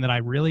something that I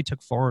really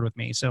took forward with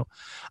me. So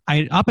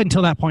up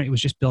until that point, it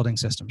was just building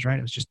systems, right?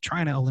 It was just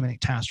trying to eliminate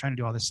tasks, trying to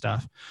do all this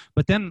stuff.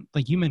 But then,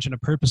 like you mentioned, a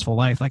purposeful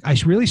life. Like I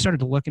really started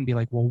to look and be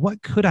like, well,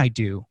 what could I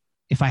do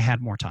if I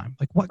had more time?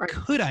 Like what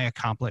could I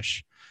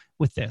accomplish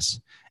with this?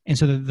 And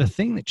so the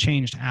thing that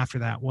changed after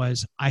that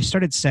was I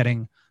started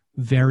setting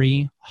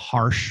very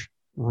harsh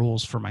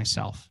rules for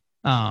myself.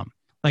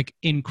 Like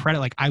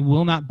I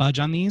will not budge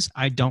on these.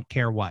 I don't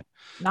care what.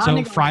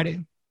 So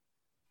Fridays,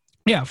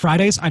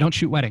 I don't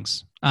shoot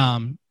weddings.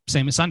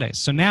 Same as Sundays.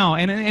 So now,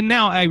 and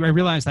now I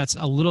realize that's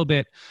a little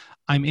bit,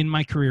 I'm in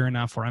my career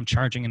enough where I'm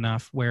charging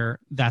enough where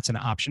that's an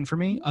option for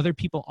me. Other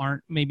people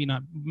aren't, maybe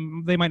not,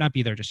 they might not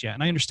be there just yet.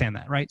 And I understand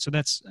that, right? So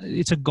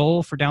it's a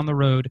goal for down the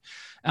road,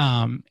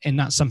 and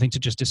not something to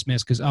just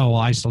dismiss because, oh, well,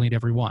 I still need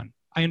everyone.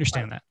 I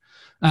understand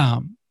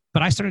that.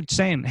 But I started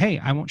saying, hey,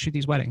 I won't shoot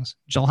these weddings.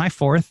 July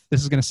 4th,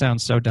 this is going to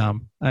sound so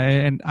dumb.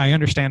 And I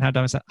understand how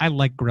dumb it's. I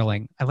like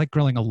grilling. I like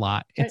grilling a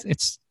lot.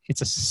 It's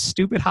a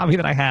stupid hobby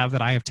that I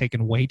have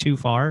taken way too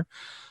far.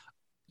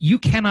 You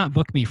cannot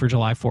book me for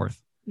July 4th.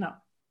 No.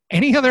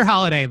 Any other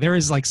holiday, there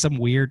is like some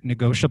weird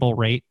negotiable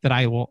rate that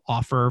I will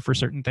offer for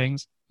certain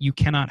things. You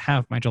cannot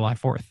have my July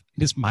 4th.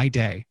 It is my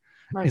day.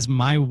 Right. It is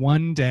my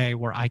one day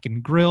where I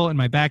can grill in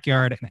my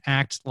backyard and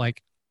act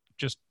like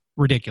just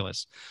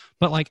ridiculous.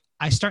 But like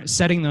I start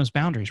setting those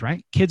boundaries,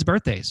 right? Kids'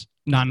 birthdays,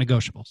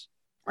 non-negotiables.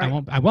 Right.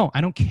 I won't.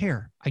 I don't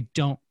care. I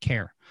don't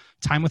care.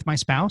 Time with my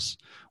spouse,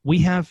 we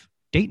have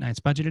date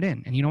nights budgeted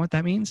in. And you know what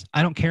that means?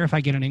 I don't care if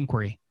I get an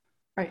inquiry.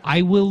 Right.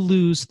 I will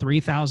lose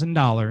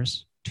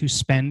 $3,000 to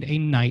spend a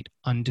night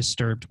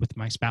undisturbed with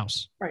my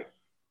spouse. Right.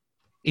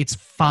 It's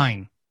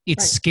fine.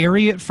 It's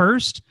scary at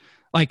first.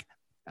 Like,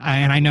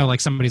 and I know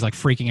like somebody's like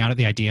freaking out at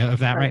the idea of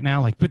that right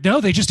now. Like, but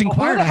no, they just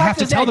inquired. I have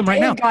to tell them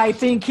right now. I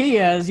think he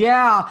is.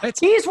 Yeah.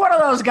 He's one of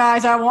those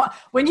guys I want.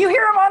 When you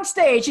hear him on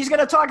stage, he's going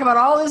to talk about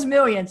all his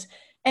millions.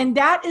 And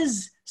that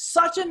is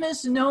such a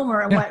misnomer.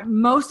 And what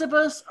most of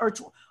us are,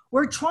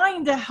 we're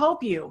trying to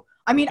help you.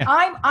 I mean,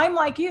 I'm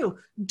like you.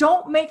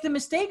 Don't make the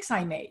mistakes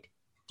I made.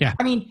 Yeah.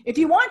 I mean, if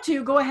you want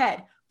to, go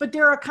ahead. But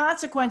there are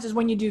consequences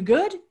when you do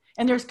good,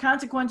 and there's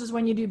consequences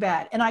when you do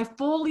bad. And I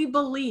fully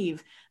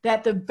believe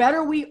that the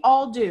better we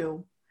all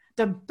do,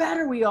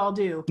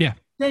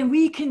 then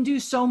we can do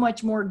so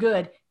much more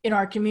good in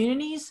our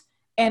communities,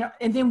 and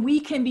then we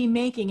can be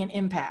making an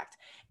impact.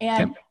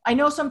 And I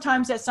know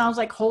sometimes that sounds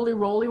like holy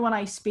roly when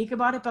I speak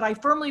about it, but I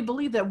firmly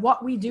believe that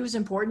what we do is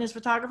important as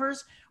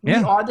photographers. We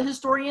are the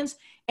historians,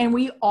 and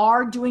we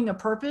are doing a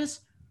purpose,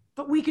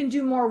 but we can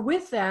do more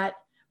with that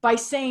by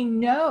saying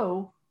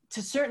no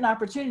to certain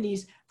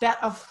opportunities that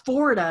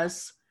afford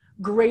us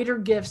greater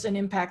gifts and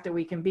impact that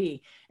we can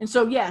be. And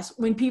so, yes,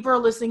 when people are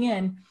listening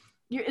in,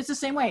 it's the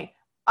same way.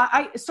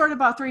 I started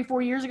about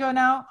 3-4 years ago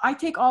now. I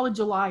take all of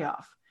July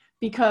off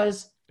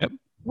because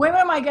when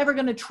am I ever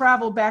going to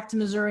travel back to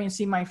Missouri and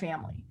see my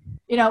family?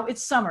 You know,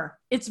 it's summer.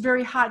 It's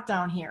very hot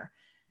down here.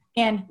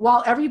 And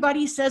while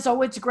everybody says,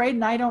 oh, it's great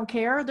and I don't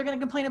care, they're going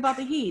to complain about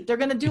the heat. They're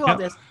going to do all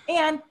this.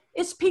 And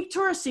it's peak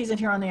tourist season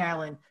here on the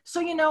island. So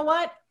you know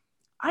what?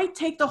 I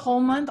take the whole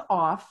month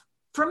off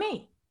for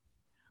me.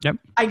 Yep.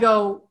 I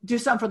go do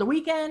something for the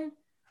weekend.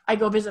 I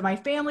go visit my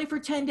family for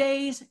 10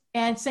 days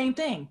and same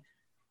thing.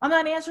 I'm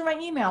not answering my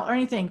email or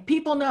anything.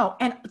 People know.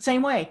 And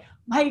same way.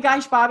 Hey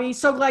gosh, Bobby,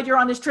 so glad you're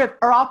on this trip.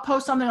 Or I'll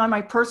post something on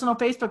my personal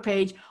Facebook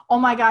page. Oh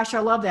my gosh, I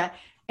love that.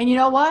 And you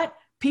know what?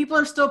 People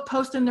are still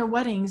posting their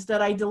weddings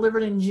that I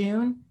delivered in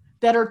June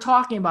that are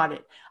talking about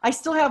it. I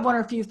still have one or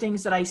a few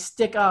things that I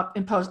stick up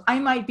and post. I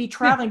might be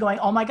traveling going,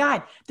 oh my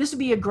God, this would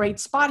be a great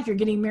spot if you're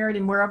getting married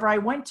and wherever I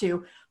went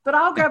to. But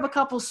I'll grab a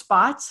couple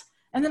spots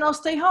and then I'll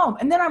stay home.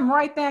 And then I'm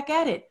right back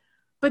at it.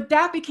 But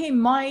that became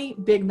my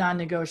big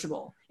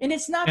non-negotiable. And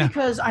it's not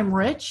because I'm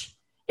rich.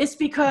 It's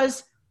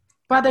because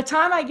by the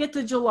time I get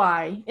to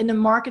July in the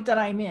market that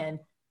I'm in,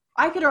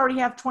 I could already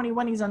have 20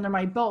 weddings under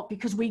my belt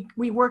because we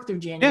work through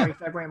January,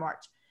 February,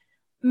 March.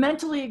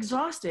 Mentally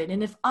exhausted.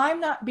 And if I'm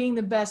not being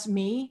the best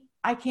me,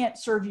 I can't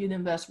serve you the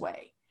best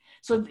way.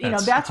 So, you know,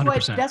 that's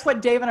 100%. That's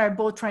what Dave and I are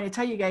both trying to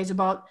tell you guys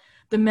about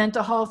the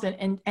mental health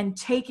and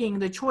taking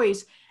the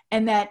choice,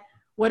 and that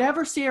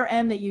whatever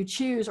CRM that you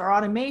choose or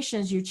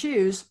automations you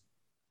choose,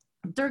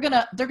 they're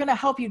gonna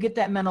help you get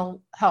that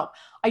mental help.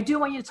 I do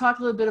want you to talk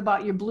a little bit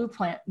about your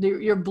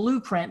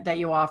blueprint that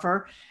you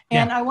offer,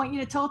 and I want you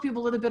to tell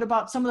people a little bit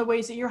about some of the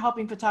ways that you're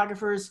helping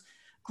photographers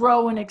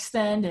grow and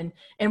extend,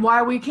 and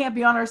why we can't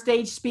be on our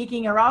stage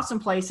speaking or awesome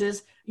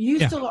places. You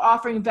still are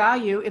offering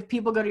value if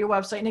people go to your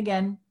website. And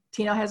again,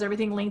 Tina has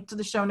everything linked to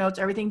the show notes.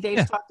 Everything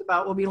Dave's talked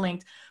about will be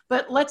linked.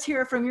 But let's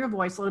hear from your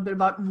voice a little bit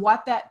about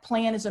what that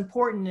plan is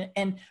important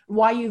and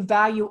why you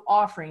value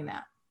offering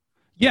that.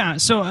 Yeah.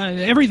 So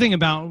everything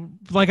about,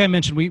 like I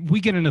mentioned, we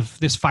get into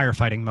this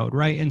firefighting mode,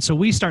 right? And so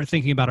we start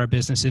thinking about our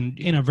business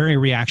in a very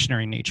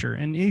reactionary nature.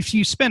 And if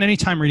you spend any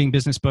time reading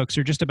business books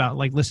or just about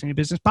like listening to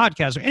business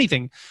podcasts or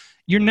anything,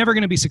 you're never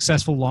going to be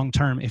successful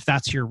long-term if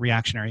that's your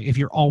reactionary, if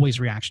you're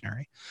always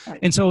reactionary. Right.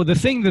 And so the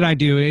thing that I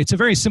do, it's a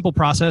very simple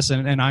process,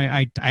 and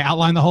I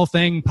outline the whole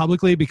thing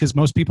publicly because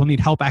most people need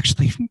help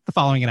actually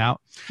following it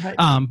out. Right.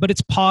 But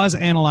it's pause,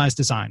 analyze,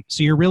 design.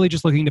 So you're really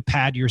just looking to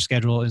pad your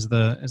schedule as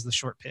the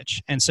short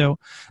pitch. And so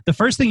the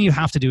first thing you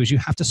have to do is you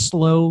have to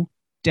slow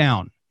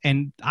down.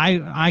 And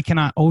I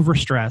cannot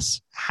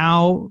overstress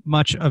how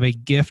much of a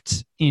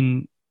gift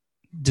in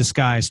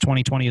disguise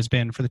 2020 has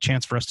been for the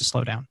chance for us to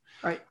slow down.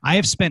 Right. I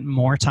have spent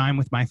more time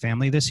with my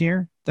family this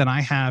year than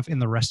I have in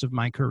the rest of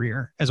my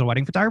career as a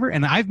wedding photographer.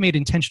 And I've made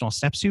intentional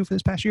steps to for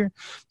this past year.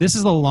 This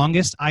is the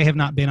longest I have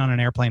not been on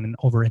an airplane in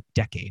over a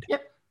decade.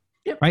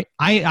 Yep. Right.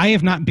 I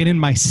have not been in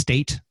my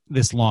state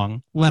this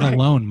long, let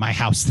alone my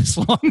house this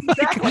long.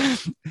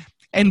 Exactly.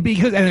 And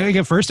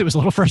at first it was a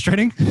little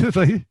frustrating.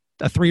 Like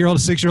a 3-year-old, a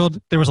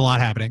 6-year-old, there was a lot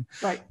happening.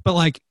 Right. But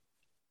like,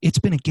 it's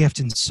been a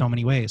gift in so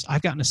many ways.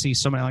 I've gotten to see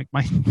so many, like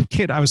my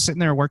kid, I was sitting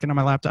there working on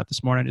my laptop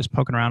this morning, just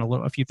poking around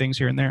a few things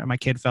here and there. And my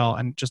kid fell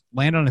and just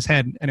landed on his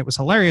head. And it was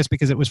hilarious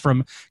because it was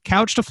from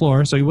couch to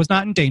floor. So he was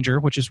not in danger,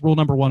 which is rule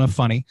number 1 of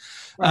funny.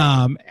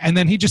 Right. And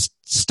then he just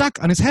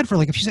stuck on his head for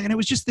like a few seconds. And it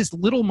was just this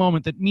little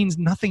moment that means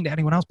nothing to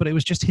anyone else, but it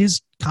was just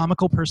his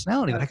comical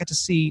personality that I got to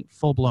see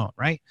full blown.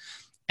 Right.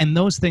 And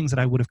those things that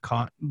I would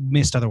have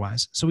missed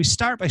otherwise. So we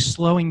start by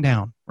slowing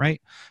down, right?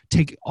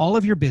 Take all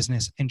of your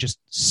business and just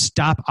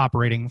stop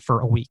operating for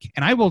a week.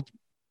 And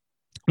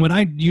what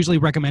I usually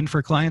recommend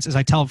for clients is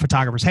I tell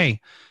photographers, hey,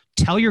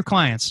 tell your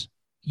clients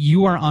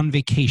you are on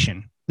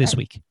vacation this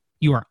week.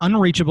 You are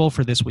unreachable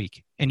for this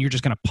week. And you're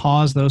just going to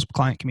pause those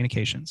client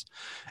communications.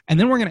 And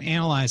then we're going to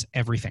analyze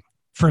everything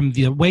from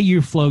the way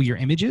you flow your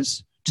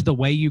images to the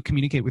way you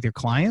communicate with your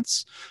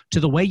clients,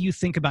 to the way you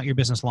think about your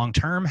business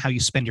long-term, how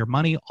you spend your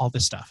money, all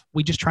this stuff.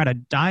 We just try to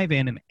dive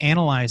in and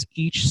analyze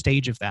each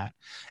stage of that.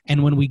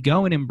 And when we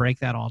go in and break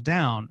that all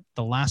down,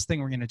 the last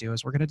thing we're going to do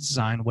is we're going to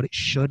design what it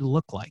should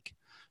look like.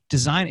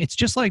 Design, it's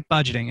just like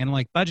budgeting. And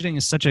like budgeting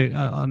is such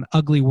an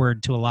ugly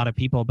word to a lot of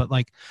people, but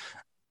like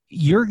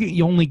you're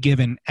only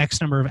given X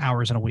number of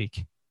hours in a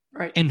week.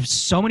 Right. And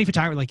so many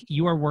photographers, like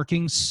you are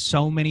working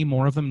so many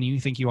more of them than you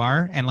think you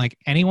are. And like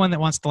anyone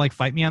that wants to like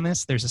fight me on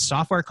this, there's a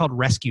software called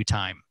Rescue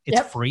Time. It's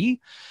free.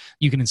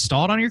 You can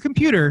install it on your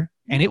computer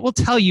and it will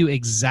tell you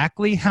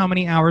exactly how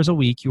many hours a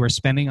week you are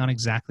spending on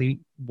exactly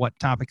what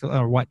topic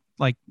or what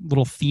like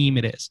little theme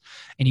it is.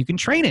 And you can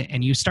train it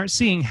and you start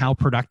seeing how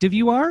productive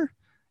you are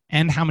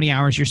and how many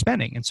hours you're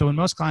spending. And so in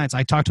most clients,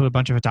 I talk to a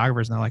bunch of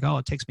photographers and they're like, oh,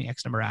 it takes me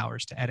X number of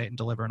hours to edit and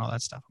deliver and all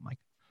that stuff. I'm like,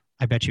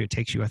 I bet you it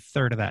takes you a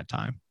third of that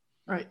time.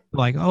 Right.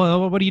 Like,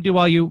 oh, what do you do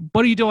while you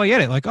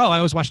edit? Like, oh, I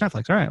always watch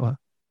Netflix. All right. Well,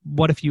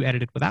 what if you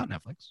edited without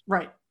Netflix?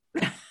 Right.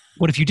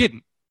 What if you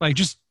didn't? Like,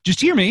 just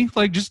hear me.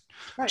 Like, just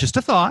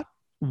a thought.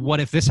 What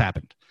if this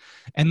happened?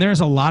 And there's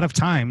a lot of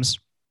times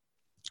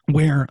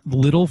where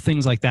little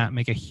things like that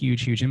make a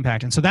huge, huge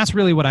impact. And so that's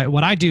really what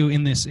I do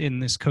in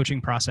this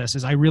coaching process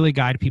is I really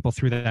guide people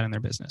through that in their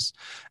business.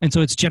 And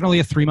so it's generally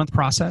a 3-month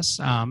process.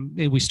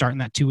 We start in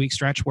that 2-week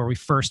stretch where we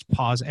first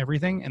pause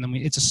everything. And then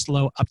it's a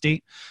slow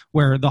update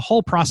where the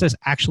whole process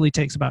actually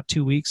takes about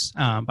 2 weeks.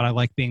 But I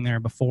like being there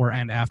before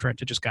and after it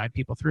to just guide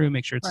people through,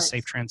 make sure it's a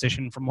safe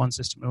transition from one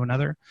system to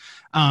another.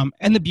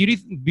 And the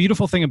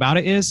beautiful thing about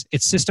it is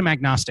it's system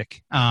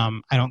agnostic.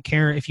 I don't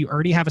care if you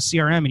already have a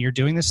CRM and you're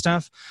doing this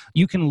stuff,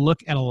 you can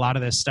look at a lot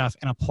of this stuff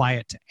and apply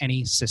it to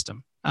any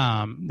system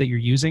that you're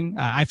using.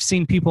 I've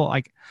seen people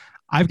like,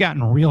 I've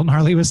gotten real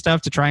gnarly with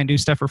stuff to try and do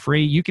stuff for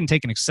free. You can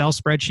take an Excel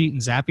spreadsheet and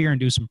Zapier and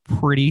do some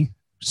pretty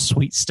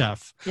sweet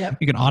stuff. Yep.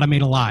 You can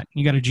automate a lot.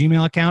 You got a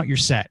Gmail account, you're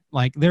set.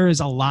 Like there is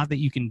a lot that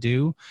you can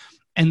do.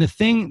 And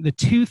the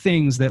 2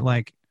 things that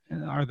like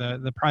are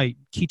the probably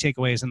key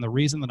takeaways and the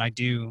reason that I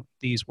do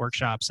these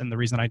workshops and the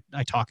reason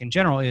I talk in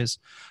general is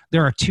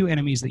there are 2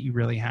 enemies that you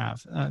really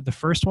have. The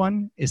first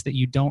one is that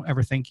you don't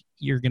ever think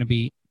you're going to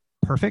be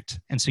perfect.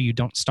 And so you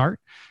don't start.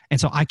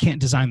 And so I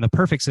can't design the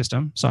perfect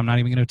system. So I'm not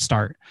even going to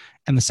start.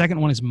 And the second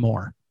one is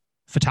more.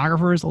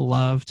 Photographers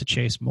love to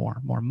chase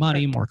more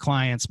money, more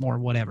clients, more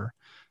whatever.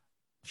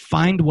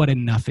 Find what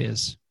enough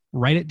is,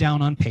 write it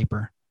down on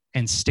paper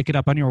and stick it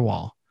up on your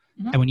wall.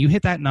 Mm-hmm. And when you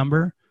hit that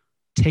number,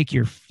 take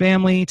your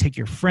family, take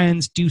your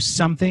friends, do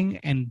something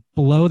and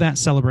blow that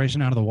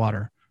celebration out of the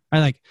water. Right?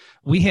 Like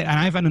and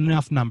I have an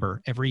enough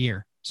number every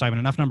year. So I have an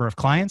enough number of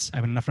clients, I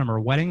have enough number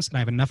of weddings, and I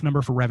have enough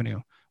number for revenue.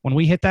 When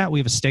we hit that, we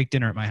have a steak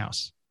dinner at my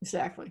house.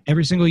 Exactly.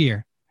 Every single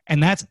year.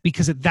 And that's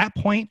because at that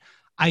point,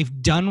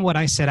 I've done what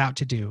I set out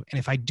to do. And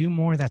if I do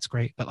more, that's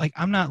great. But like,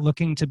 I'm not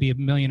looking to be a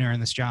millionaire in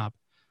this job.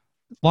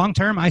 Long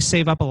term, I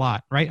save up a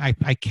lot, right?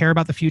 I care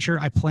about the future.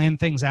 I plan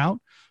things out.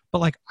 But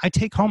like, I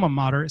take home a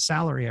moderate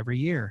salary every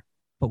year,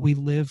 but we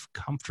live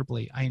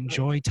comfortably. I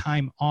enjoy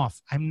time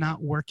off. I'm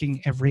not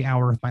working every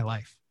hour of my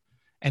life.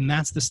 And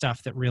that's the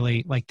stuff that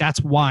really, like, that's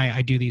why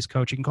I do these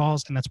coaching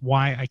calls. And that's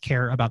why I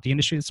care about the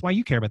industry. That's why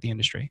you care about the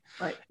industry.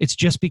 Right. It's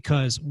just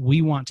because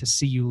we want to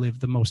see you live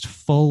the most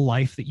full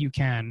life that you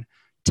can,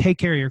 take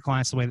care of your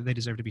clients the way that they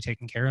deserve to be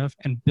taken care of,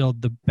 and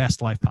build the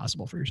best life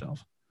possible for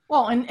yourself.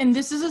 Well, and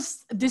this is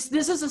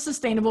a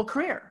sustainable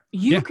career.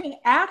 You can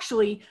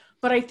actually,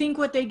 but I think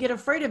what they get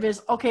afraid of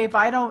is, okay,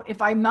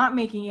 if I'm not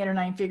making 8 or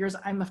 9 figures,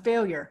 I'm a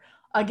failure.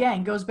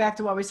 Again, goes back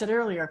to what we said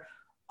earlier.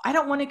 I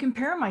don't want to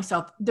compare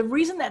myself. The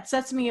reason that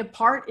sets me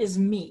apart is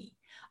me.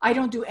 I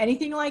don't do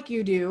anything like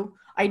you do.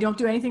 I don't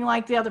do anything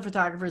like the other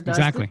photographers does.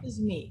 Exactly. This is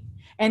me.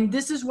 And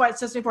this is what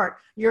sets me apart.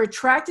 You're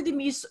attracted to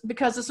me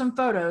because of some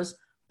photos,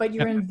 but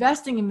you're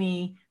investing in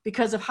me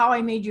because of how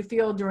I made you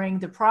feel during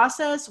the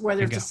process,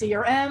 whether it's a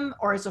CRM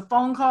or it's a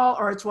phone call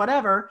or it's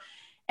whatever.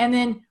 And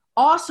then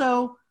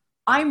also,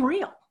 I'm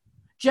real.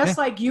 Just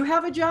like you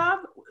have a job,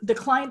 the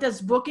client that's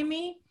booking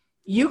me,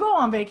 you go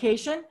on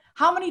vacation.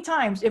 How many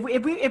times, if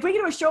we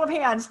do a show of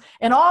hands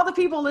and all the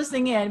people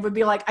listening in would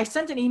be like, I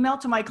sent an email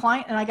to my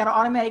client and I got an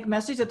automatic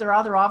message that they're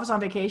out of their office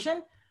on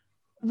vacation.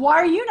 Why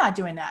are you not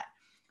doing that?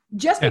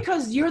 Just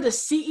because you're the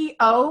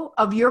CEO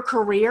of your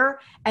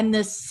career and the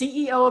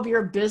CEO of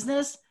your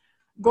business,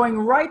 going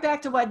right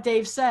back to what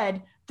Dave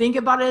said, think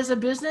about it as a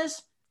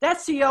business. That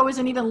CEO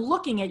isn't even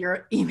looking at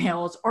your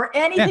emails or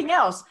anything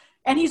else,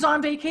 and he's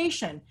on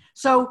vacation.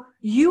 So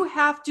you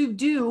have to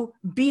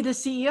be the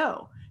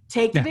CEO.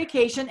 Take the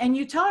vacation, and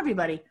you tell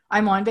everybody,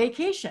 I'm on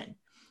vacation.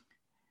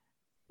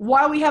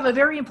 While we have a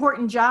very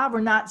important job, we're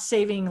not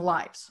saving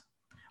lives.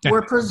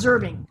 We're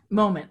preserving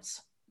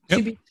moments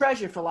to be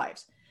treasured for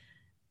lives.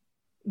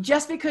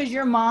 Just because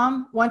your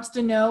mom wants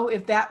to know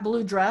if that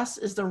blue dress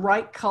is the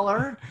right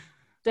color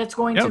that's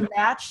going to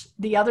match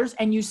the others,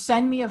 and you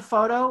send me a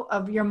photo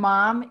of your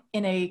mom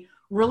in a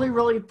really,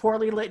 really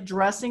poorly lit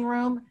dressing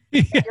room,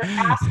 and you're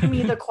asking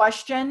me the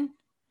question,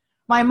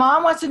 my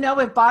mom wants to know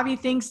if Bobby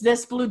thinks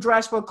this blue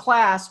dress will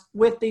class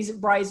with these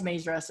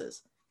bridesmaid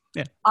dresses.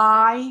 Yeah.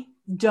 I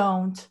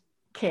don't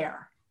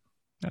care.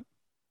 Yep.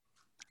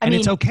 I mean,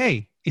 it's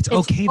okay. It's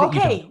okay that you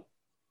don't.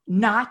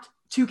 Not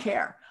to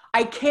care.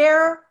 I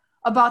care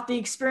about the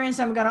experience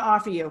I'm going to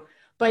offer you.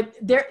 But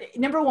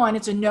number one,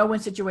 it's a no-win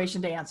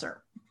situation to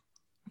answer.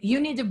 You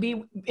need to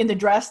be in the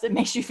dress that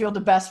makes you feel the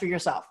best for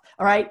yourself.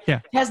 All right? Yeah.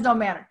 It has no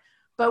matter.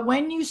 But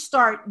when you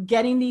start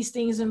getting these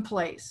things in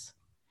place,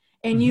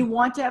 and you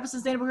want to have a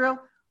sustainable career,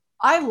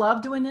 I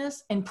love doing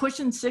this, and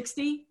pushing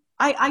 60.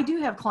 I do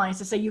have clients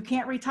that say, you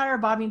can't retire,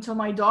 Bobby, until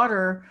my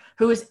daughter,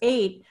 who is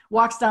 8,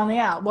 walks down the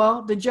aisle.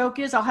 Well, the joke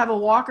is I'll have a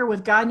walker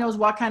with God knows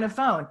what kind of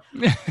phone.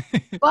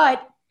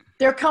 But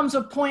there comes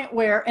a point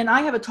where, and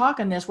I have a talk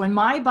on this, when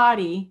my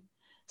body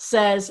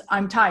says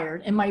I'm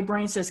tired and my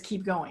brain says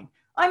keep going.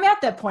 I'm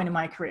at that point in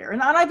my career.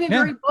 And I've been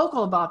very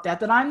vocal about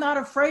that I'm not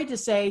afraid to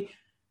say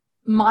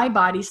my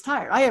body's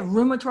tired. I have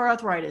rheumatoid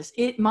arthritis.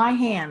 My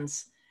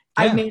hands.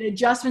 I've made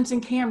adjustments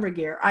in camera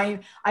gear.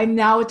 I'm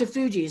now at the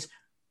Fuji's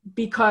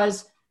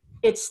because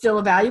it's still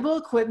a valuable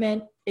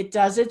equipment. It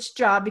does its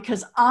job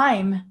because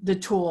I'm the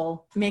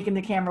tool making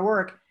the camera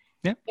work.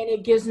 And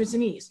it gives me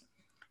some ease.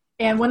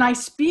 And when I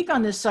speak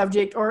on this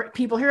subject or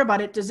people hear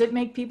about it, does it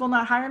make people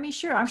not hire me?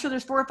 Sure. I'm sure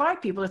there's 4 or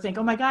 5 people that think,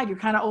 oh my God, you're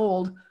kind of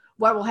old.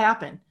 What will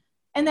happen?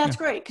 And that's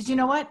great. Because you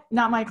know what?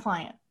 Not my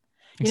client.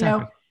 Exactly. You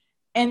know,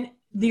 and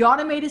the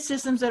automated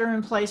systems that are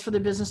in place for the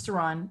business to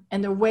run,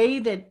 and the way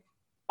that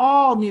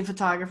all new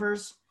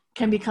photographers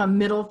can become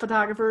middle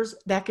photographers,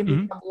 that can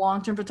become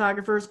long-term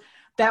photographers,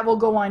 that will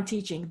go on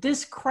teaching.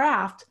 This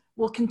craft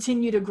will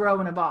continue to grow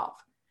and evolve.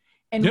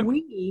 And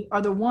we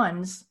are the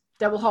ones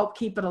that will help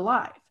keep it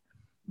alive.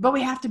 But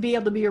we have to be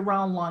able to be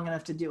around long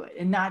enough to do it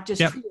and not just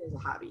treat it as a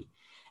hobby.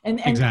 And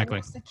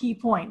that's the key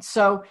point.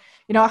 So,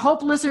 you know, I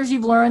hope listeners,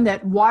 you've learned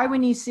that why we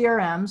need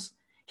CRMs.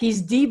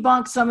 He's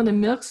debunked some of the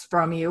myths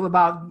from you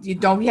about you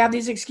don't have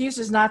these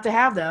excuses not to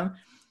have them.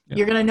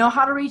 You're going to know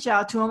how to reach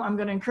out to him. I'm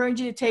going to encourage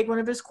you to take one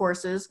of his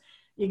courses.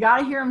 You got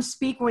to hear him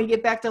speak when we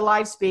get back to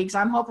live speaks.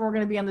 I'm hoping we're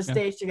going to be on the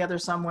stage together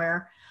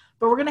somewhere.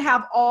 But we're going to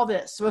have all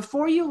this. So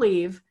before you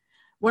leave,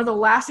 one of the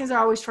last things I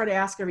always try to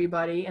ask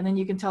everybody, and then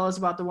you can tell us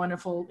about the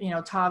wonderful,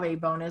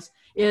 Tave bonus,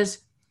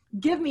 is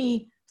give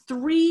me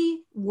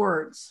 3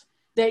 words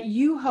that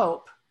you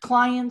hope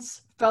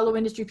clients, fellow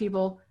industry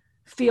people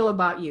feel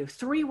about you.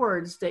 3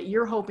 words that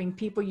you're hoping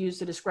people use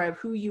to describe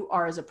who you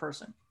are as a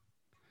person.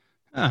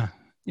 Let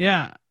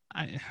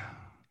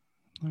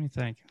me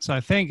think. So I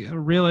think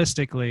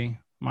realistically,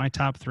 my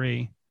top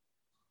 3,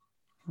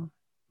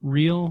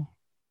 real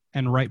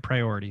and right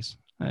priorities.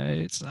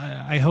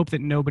 I hope that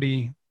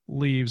nobody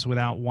leaves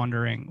without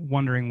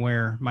wondering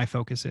where my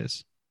focus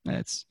is.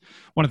 It's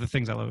one of the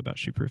things I love about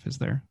Shoeproof is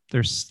their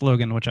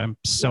slogan, which I'm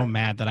so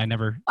mad that I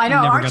never Aren't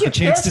got you the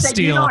chance pissed to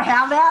steal. That you don't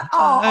have that?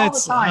 All the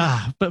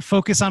time. But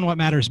focus on what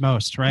matters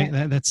most, right?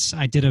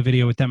 I did a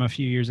video with them a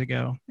few years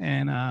ago,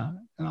 and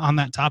on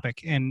that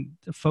topic, and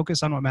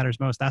focus on what matters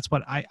most. That's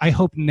what I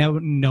hope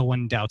no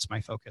one doubts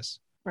my focus.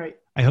 Right.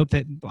 I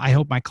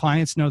hope my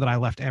clients know that I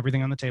left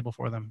everything on the table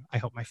for them. I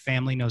hope my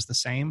family knows the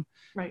same.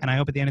 Right. And I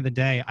hope at the end of the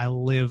day, I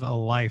live a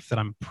life that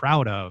I'm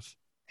proud of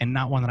and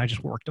not one that I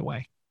just worked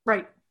away.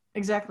 Right.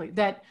 Exactly.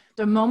 That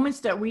the moments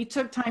that we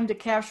took time to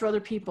capture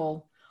other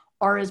people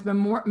are as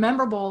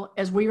memorable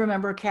as we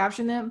remember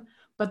capturing them,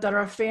 but that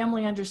our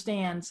family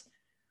understands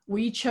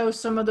we chose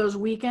some of those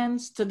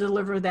weekends to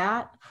deliver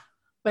that,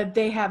 but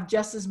they have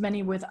just as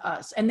many with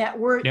us, and that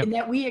and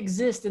that we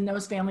exist in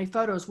those family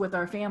photos with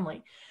our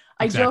family.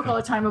 I joke all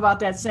the time about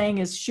that saying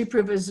is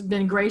Shoeproof has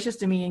been gracious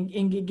to me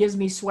and it gives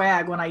me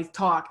swag when I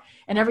talk.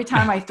 And every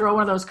time I throw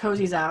one of those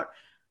cozies out,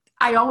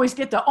 I always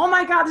get the, oh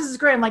my God, this is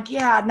great. I'm like,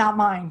 yeah, not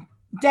mine.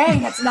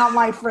 Dang, that's not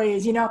my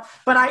phrase,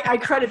 but I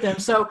credit them.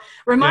 So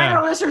remind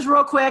our listeners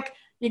real quick,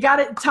 you got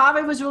it.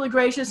 Tave was really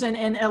gracious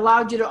and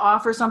allowed you to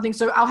offer something.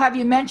 So I'll have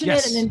you mention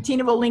it and then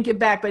Tina will link it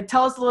back, but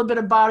tell us a little bit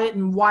about it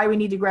and why we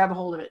need to grab a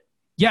hold of it.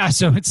 Yeah,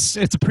 so it's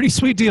a pretty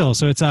sweet deal.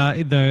 So it's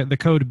the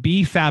code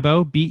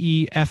BFABO,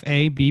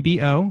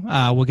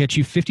 BEFABBO, will get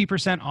you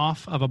 50%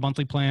 off of a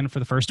monthly plan for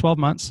the first 12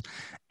 months.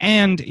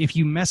 And if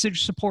you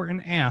message support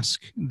and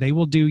ask, they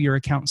will do your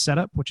account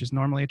setup, which is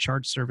normally a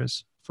charge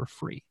service, for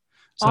free.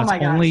 So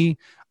that's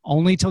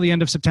only till the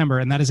end of September,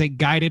 and that is a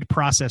guided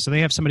process. So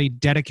they have somebody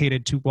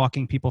dedicated to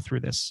walking people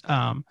through this.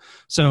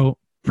 So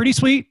pretty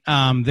sweet.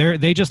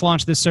 They just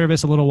launched this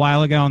service a little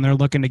while ago, and they're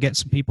looking to get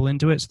some people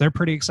into it. So they're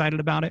pretty excited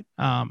about it.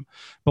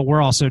 But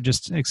we're also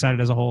just excited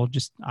as a whole.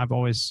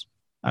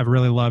 I've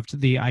really loved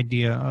the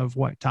idea of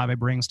what Tave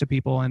brings to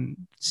people, and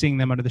seeing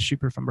them under the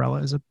Shoeproof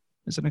umbrella is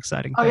an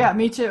exciting thing. Oh yeah,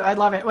 me too. I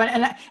love it.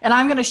 And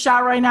I'm going to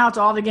shout right now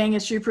to all the gang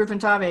at Shoeproof and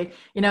Tave.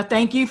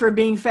 Thank you for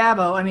being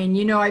Fabo. I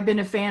mean, I've been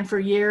a fan for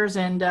years,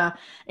 and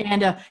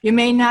you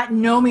may not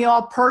know me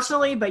all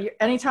personally, but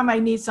anytime I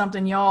need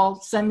something, y'all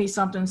send me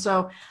something.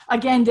 So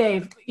again,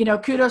 Dave,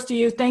 kudos to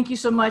you. Thank you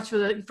so much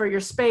for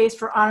your space,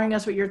 for honoring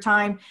us with your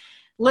time.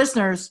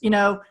 Listeners,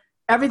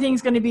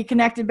 everything's going to be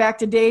connected back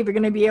to Dave. You're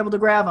going to be able to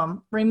grab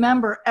them.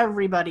 Remember,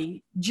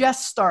 everybody,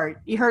 just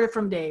start. You heard it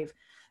from Dave.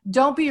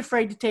 Don't be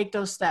afraid to take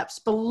those steps.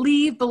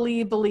 Believe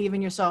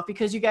in yourself,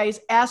 because you guys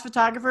as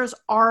photographers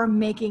are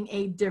making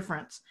a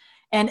difference.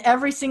 And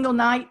every single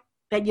night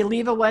that you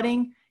leave a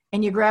wedding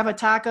and you grab a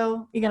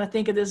taco, you're going to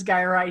think of this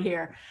guy right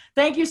here.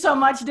 Thank you so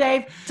much,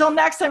 Dave. Till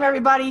next time,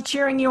 everybody,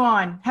 cheering you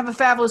on. Have a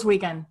fabulous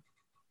weekend.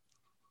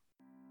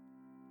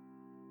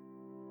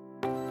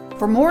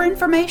 For more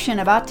information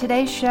about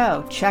today's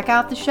show, check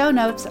out the show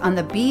notes on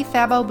the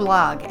BFABO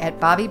blog at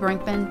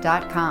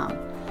bobbybrinkman.com.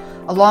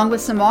 Along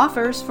with some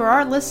offers for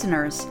our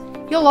listeners,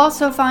 you'll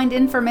also find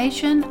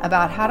information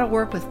about how to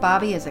work with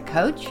Bobby as a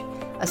coach,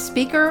 a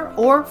speaker,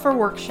 or for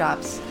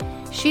workshops.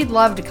 She'd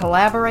love to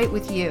collaborate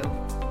with you.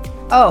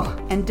 Oh,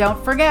 and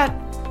don't forget,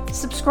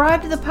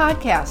 subscribe to the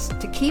podcast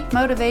to keep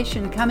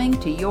motivation coming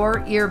to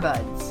your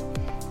earbuds.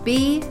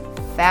 Be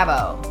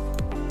Fabo.